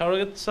on the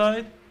target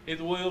side, it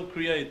will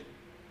create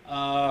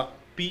a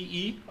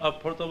PE, a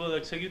portable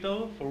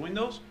executable for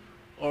Windows,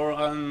 or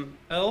an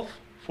ELF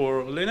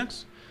for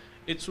Linux.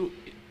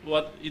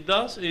 What it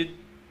does, it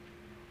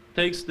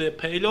takes the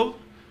payload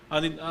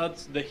and it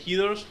adds the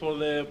headers for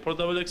the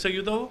portable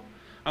executable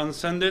and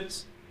send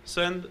it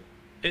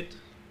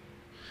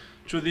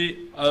to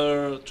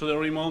the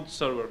remote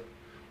server.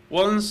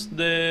 Once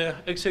the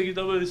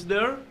executable is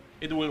there,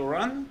 it will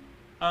run,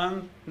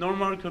 and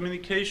normal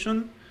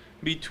communication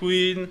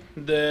between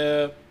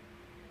the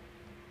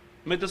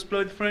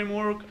Metasploit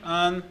framework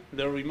and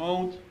the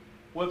remote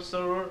web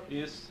server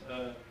is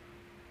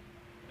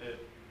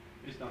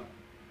done.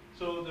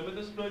 So the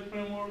Metasploit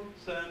framework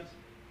sends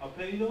a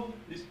payload.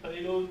 This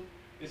payload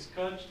is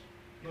cached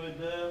by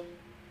the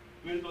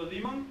virtual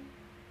daemon.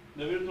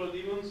 The virtual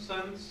daemon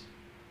sends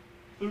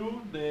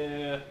through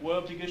the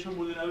web application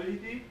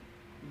vulnerability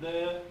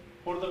the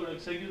portable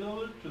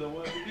executable to the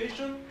web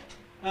application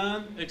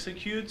and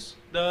executes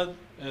that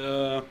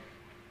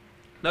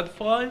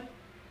file,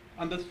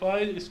 and that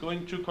file is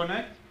going to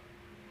connect,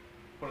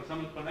 for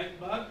example, connect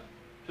back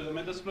to the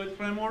Metasploit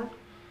framework,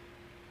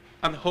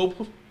 and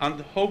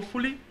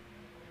hopefully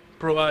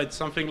provide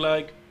something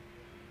like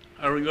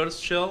a reverse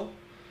shell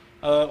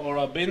or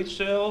a bind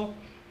shell.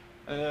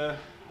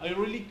 I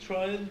really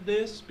tried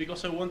this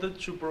because I wanted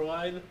to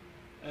provide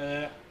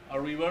a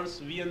reverse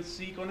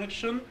VNC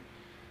connection,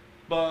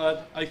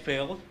 but I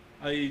failed.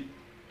 I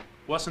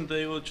wasn't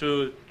able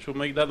to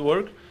make that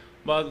work.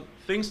 But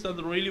things that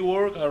really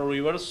work are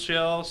reverse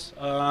shells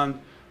and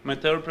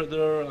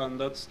Meterpreter and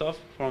that stuff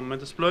from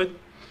Metasploit.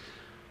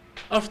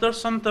 After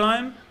some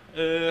time,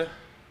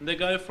 the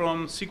guy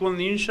from SQL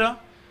Ninja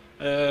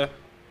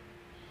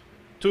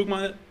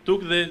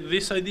took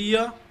this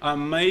idea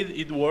and made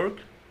it work.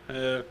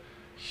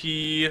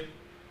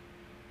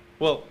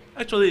 Well,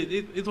 actually,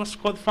 it was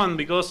quite fun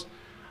because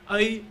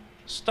I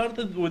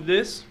started with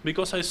this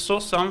because I saw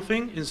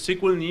something in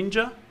SQL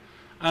Ninja,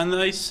 and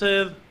I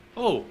said,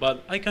 "Oh,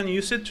 but I can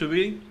use it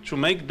to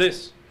make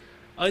this."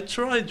 I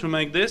tried to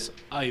make this.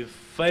 I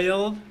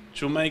failed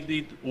to make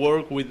it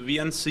work with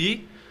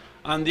VNC,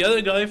 and the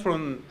other guy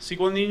from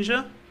SQL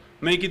Ninja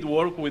make it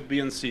work with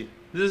VNC.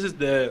 This is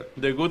the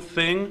good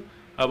thing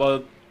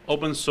about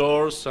open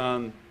source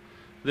and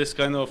this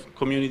kind of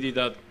community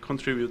that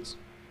contributes.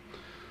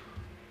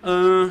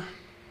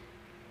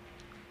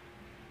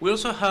 We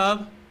also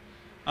have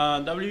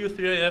a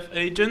W3AF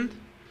agent.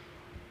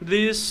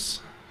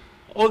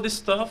 All this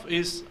stuff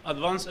is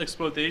advanced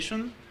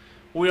exploitation.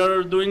 We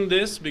are doing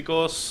this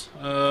because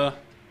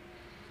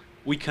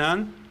we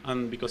can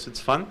and because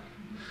it's fun.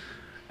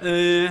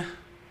 The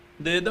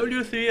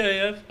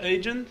W3AF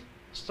agent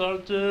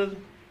started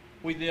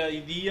with the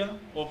idea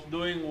of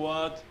doing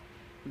what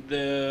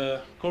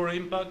the Core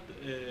Impact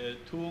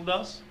tool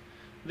does.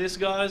 These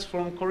guys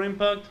from Core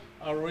Impact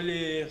are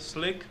really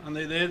slick, and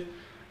they did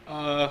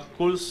a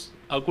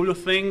cool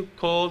thing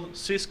called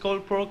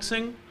syscall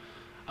proxying.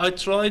 I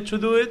tried to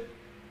do it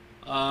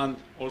and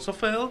also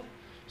failed,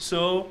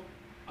 so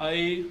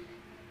I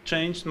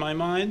changed my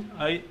mind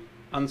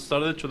and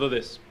started to do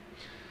this.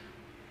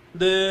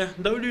 The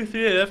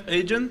W3AF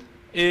agent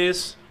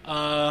is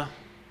a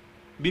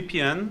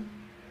VPN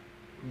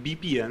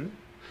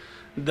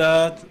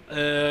that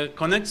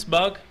connects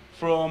back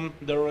from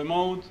the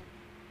remote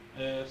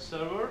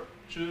server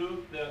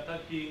to the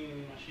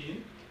attacking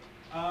machine,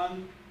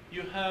 and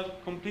you have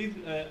complete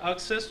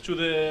access to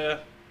the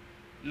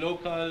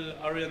local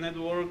area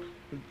network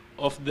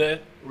of the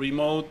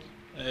remote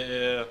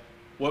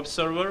web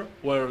server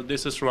where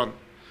this is run.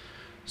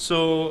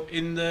 So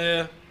in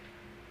the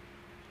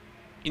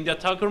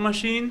attacker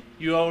machine,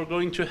 you are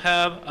going to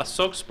have a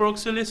SOX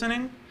proxy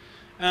listening,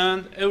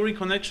 and every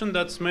connection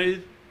that's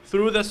made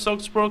through the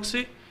SOX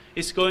proxy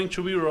is going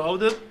to be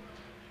routed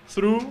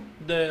through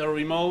the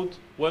remote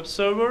web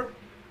server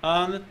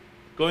and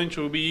going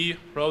to be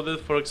routed,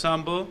 for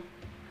example,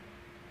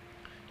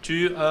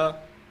 to a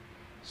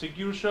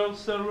secure shell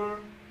server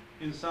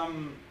in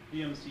some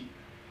DMC.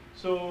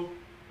 So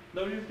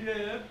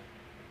W3AF,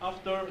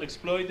 after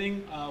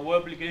exploiting a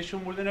web application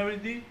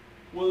vulnerability,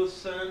 will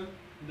send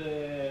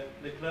the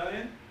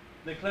client.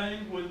 The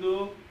client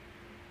will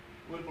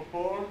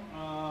perform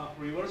a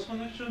reverse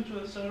connection to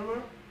the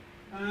server,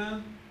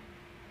 and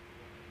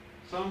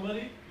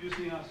somebody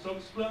using a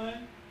SOX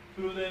client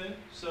through the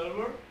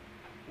server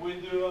will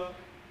do a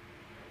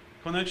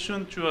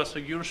connection to a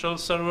secure shell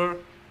server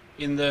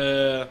in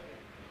the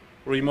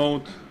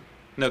remote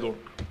network.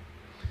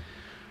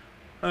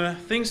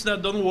 Things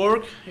that don't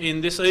work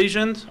in this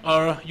agent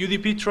are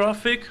UDP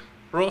traffic,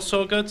 raw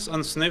sockets,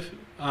 and sniffing.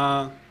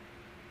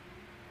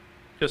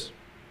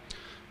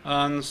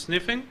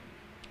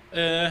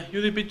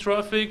 UDP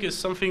traffic is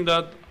something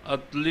that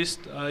at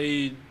least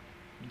I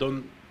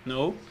don't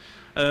know.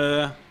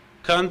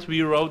 Can't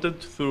be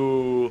routed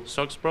through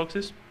SOX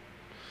proxies.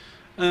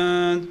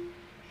 And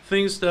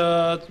things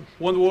that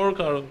won't work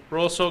are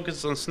raw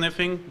sockets and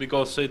sniffing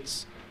because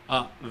it's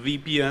a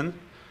VPN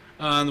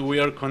and we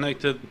are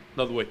connected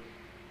that way.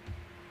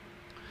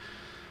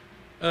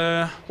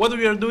 What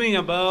we are doing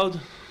about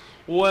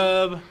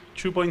Web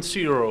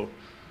 2.0?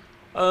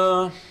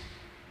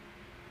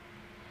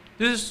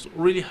 This is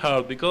really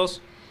hard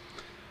because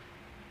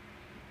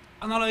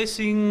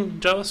analyzing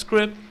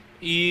JavaScript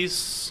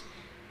is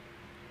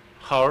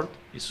hard.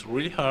 It's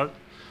really hard.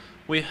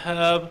 We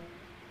have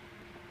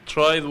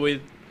tried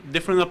with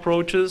different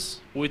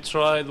approaches. We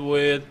tried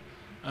with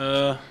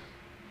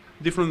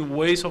different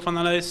ways of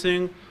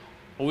analyzing.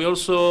 We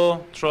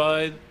also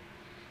tried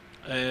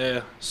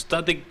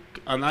static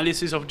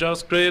analysis of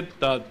JavaScript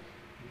that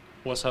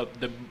was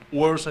the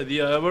worst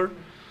idea ever.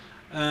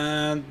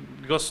 And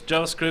because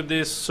JavaScript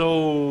is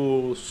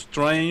so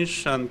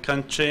strange and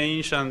can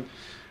change, and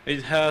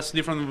it has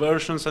different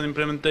versions and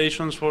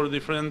implementations for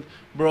different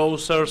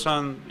browsers,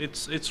 and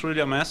it's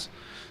really a mess.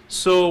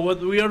 So what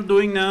we are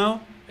doing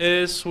now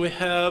is we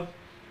have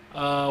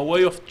a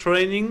way of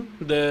training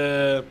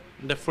the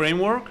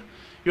framework.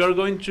 You are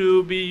going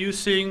to be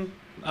using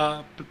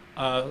a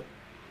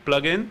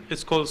plugin.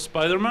 It's called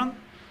Spider-Man.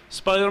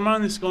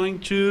 Spider-Man is going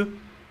to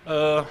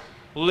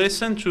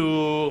listen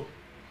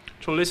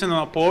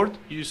on a port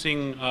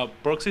using a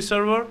proxy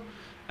server,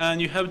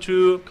 and you have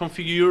to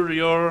configure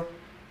your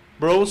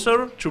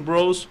browser to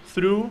browse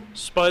through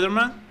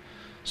Spider-Man.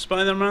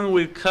 Spider-Man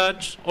will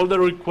catch all the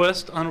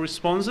requests and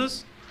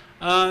responses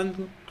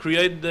and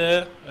create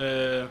the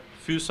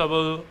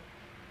fusible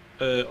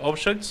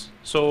objects,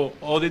 so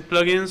audit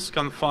plugins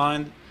can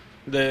find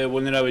the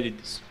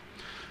vulnerabilities.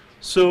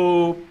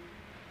 So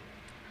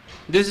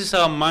this is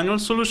a manual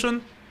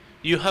solution.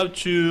 You have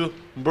to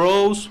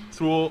browse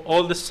through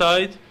all the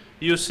site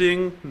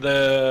using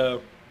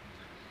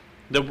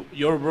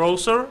your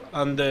browser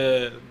and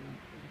the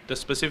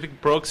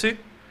specific proxy.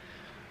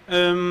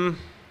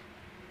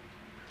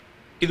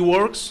 It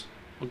works,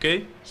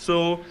 okay?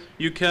 So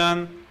you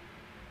can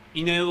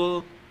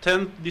enable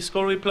 10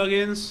 discovery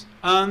plugins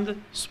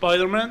and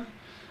Spider-Man,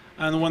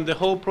 and when the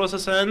whole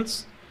process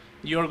ends,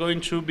 you're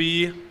going to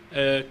be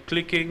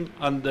clicking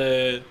on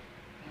the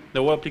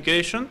web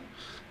application.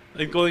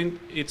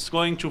 It's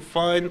going to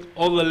find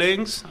all the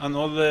links and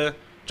all the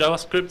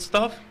JavaScript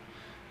stuff.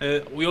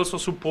 We also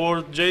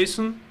support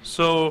JSON,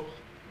 so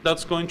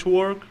that's going to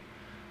work.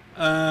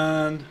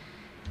 And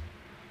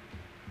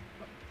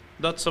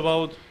that's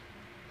about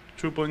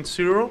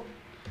 2.0.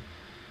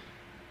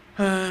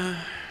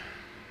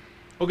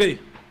 Okay,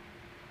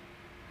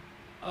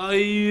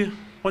 I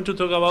want to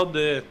talk about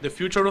the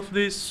future of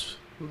this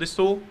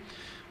tool.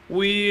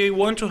 We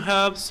want to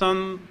have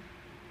some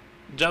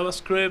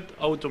JavaScript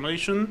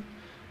automation.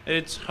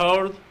 It's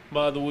hard,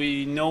 but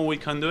we know we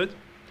can do it.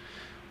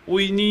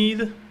 We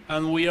need,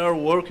 and we are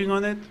working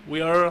on it,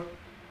 we are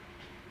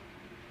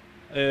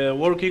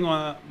working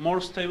on a more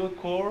stable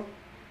core.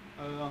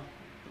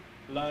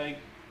 Like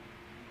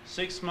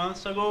 6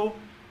 months ago,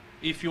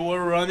 if you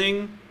were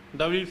running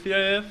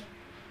W3AF,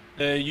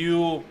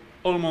 you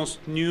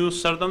almost knew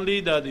certainly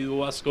that it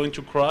was going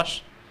to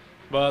crash.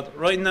 But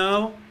right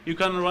now, you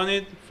can run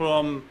it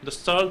from the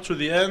start to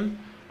the end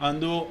and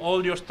do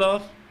all your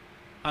stuff,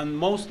 and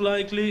most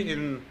likely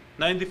in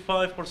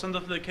 95%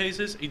 of the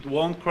cases it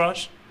won't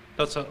crash.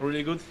 That's a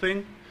really good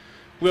thing.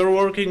 We are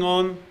working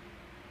on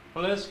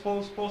less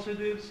false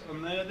positives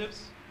and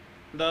negatives.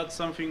 That's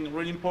something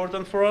really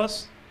important for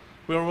us.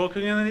 We are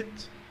working on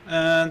it,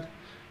 and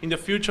in the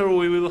future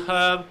we will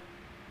have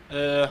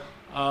a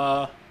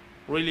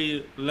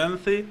really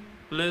lengthy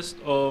list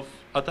of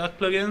attack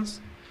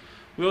plugins.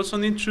 We also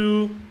need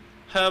to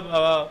have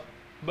a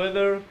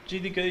better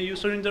GDK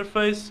user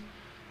interface.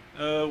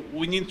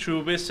 We need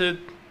to visit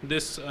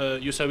this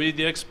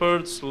usability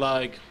experts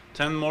like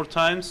 10 more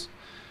times.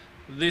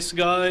 This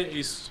guy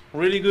is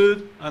really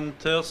good and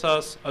tells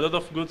us a lot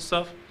of good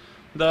stuff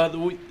that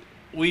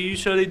we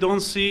usually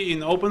don't see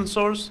in open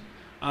source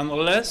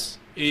unless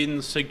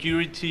in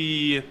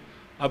security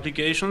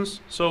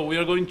applications. So we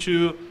are going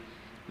to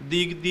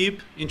dig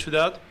deep into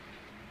that.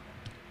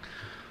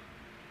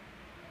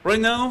 Right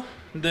now,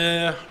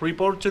 the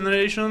report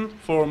generation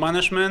for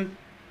management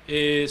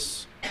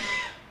is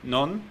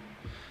none.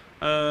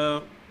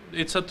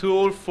 It's a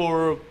tool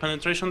for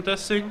penetration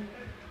testing,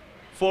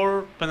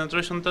 for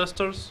penetration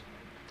testers.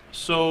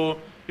 So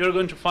you're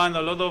going to find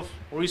a lot of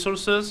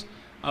resources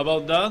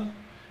about that.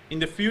 In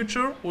the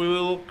future, we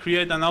will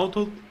create an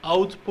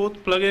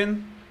output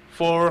plugin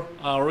for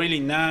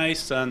really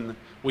nice and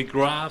with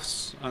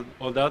graphs and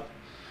all that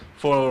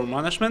for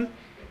management.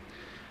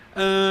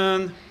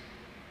 And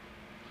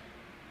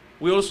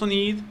we also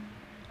need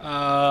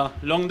a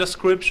long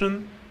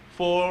description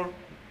for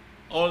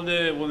all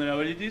the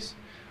vulnerabilities.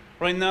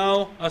 Right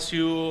now, as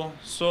you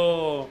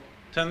saw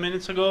 10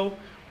 minutes ago,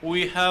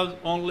 we have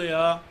only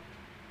a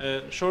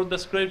short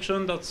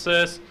description that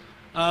says,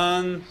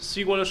 and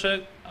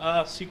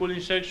SQL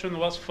injection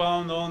was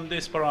found on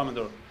this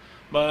parameter.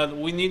 But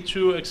we need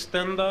to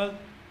extend that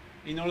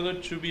in order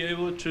to be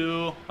able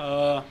to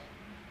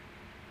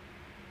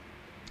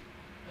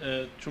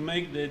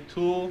make the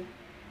tool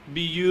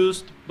be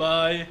used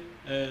by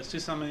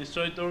system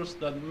administrators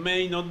that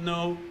may not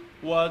know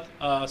what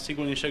a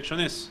SQL injection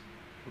is.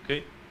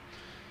 Okay.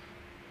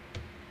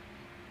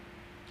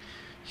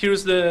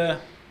 Here's the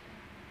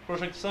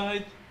project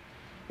site.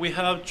 We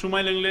have 2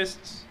 mailing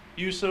lists,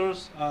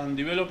 users and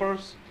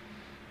developers.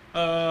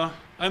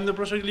 I'm the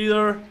project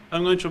leader.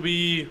 I'm going to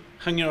be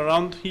hanging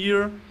around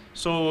here,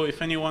 so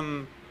if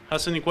anyone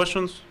has any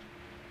questions,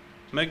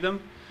 make them.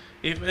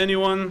 If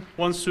anyone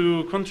wants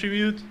to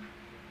contribute,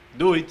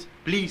 do it,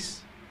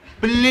 please.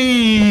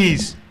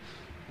 Please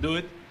do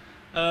it.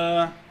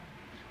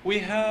 We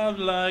have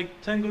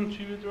like 10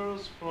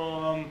 contributors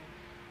from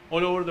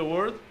all over the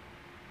world,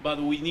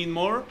 but we need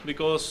more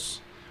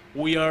because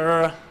we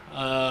are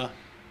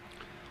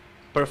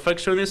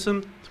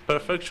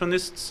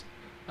perfectionists,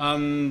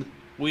 and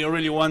we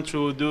really want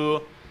to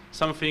do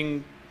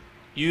something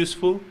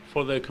useful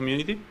for the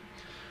community.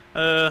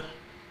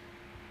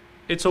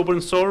 It's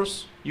open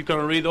source. You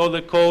can read all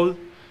the code.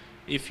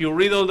 If you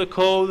read all the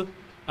code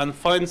and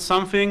find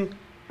something,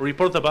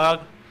 report a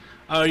bug.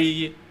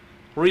 I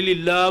really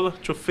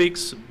love to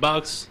fix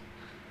bugs.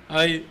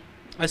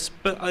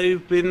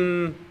 I've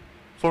been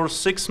for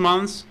 6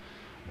 months.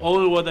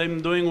 All what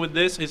I'm doing with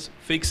this is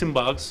fixing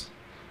bugs,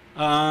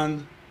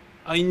 and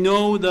I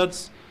know that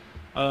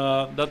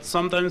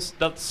sometimes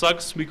that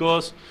sucks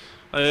because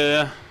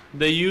The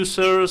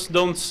users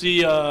don't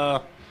see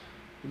that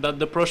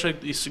the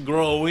project is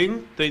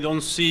growing. They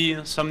don't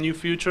see some new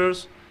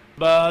features,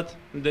 but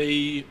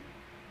they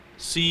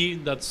see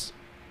that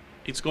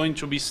it's going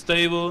to be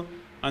stable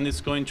and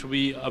it's going to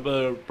be a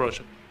better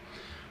project.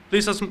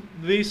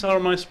 These are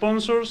my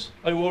sponsors.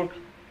 I work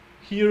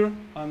here,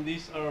 and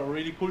these are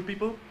really cool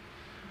people.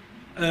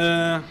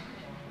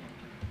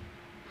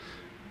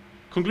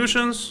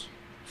 Conclusions: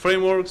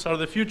 frameworks are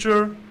the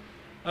future.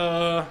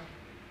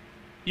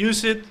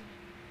 Use it.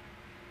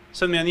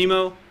 Send me an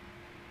email.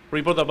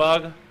 Report a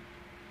bug.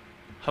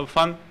 Have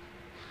fun.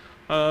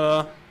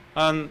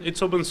 And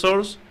it's open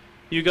source.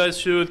 You guys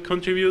should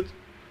contribute.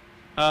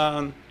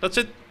 And that's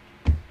it.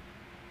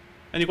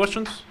 Any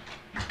questions?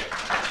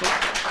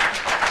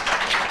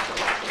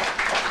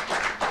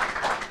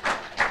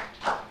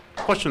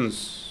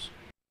 Questions?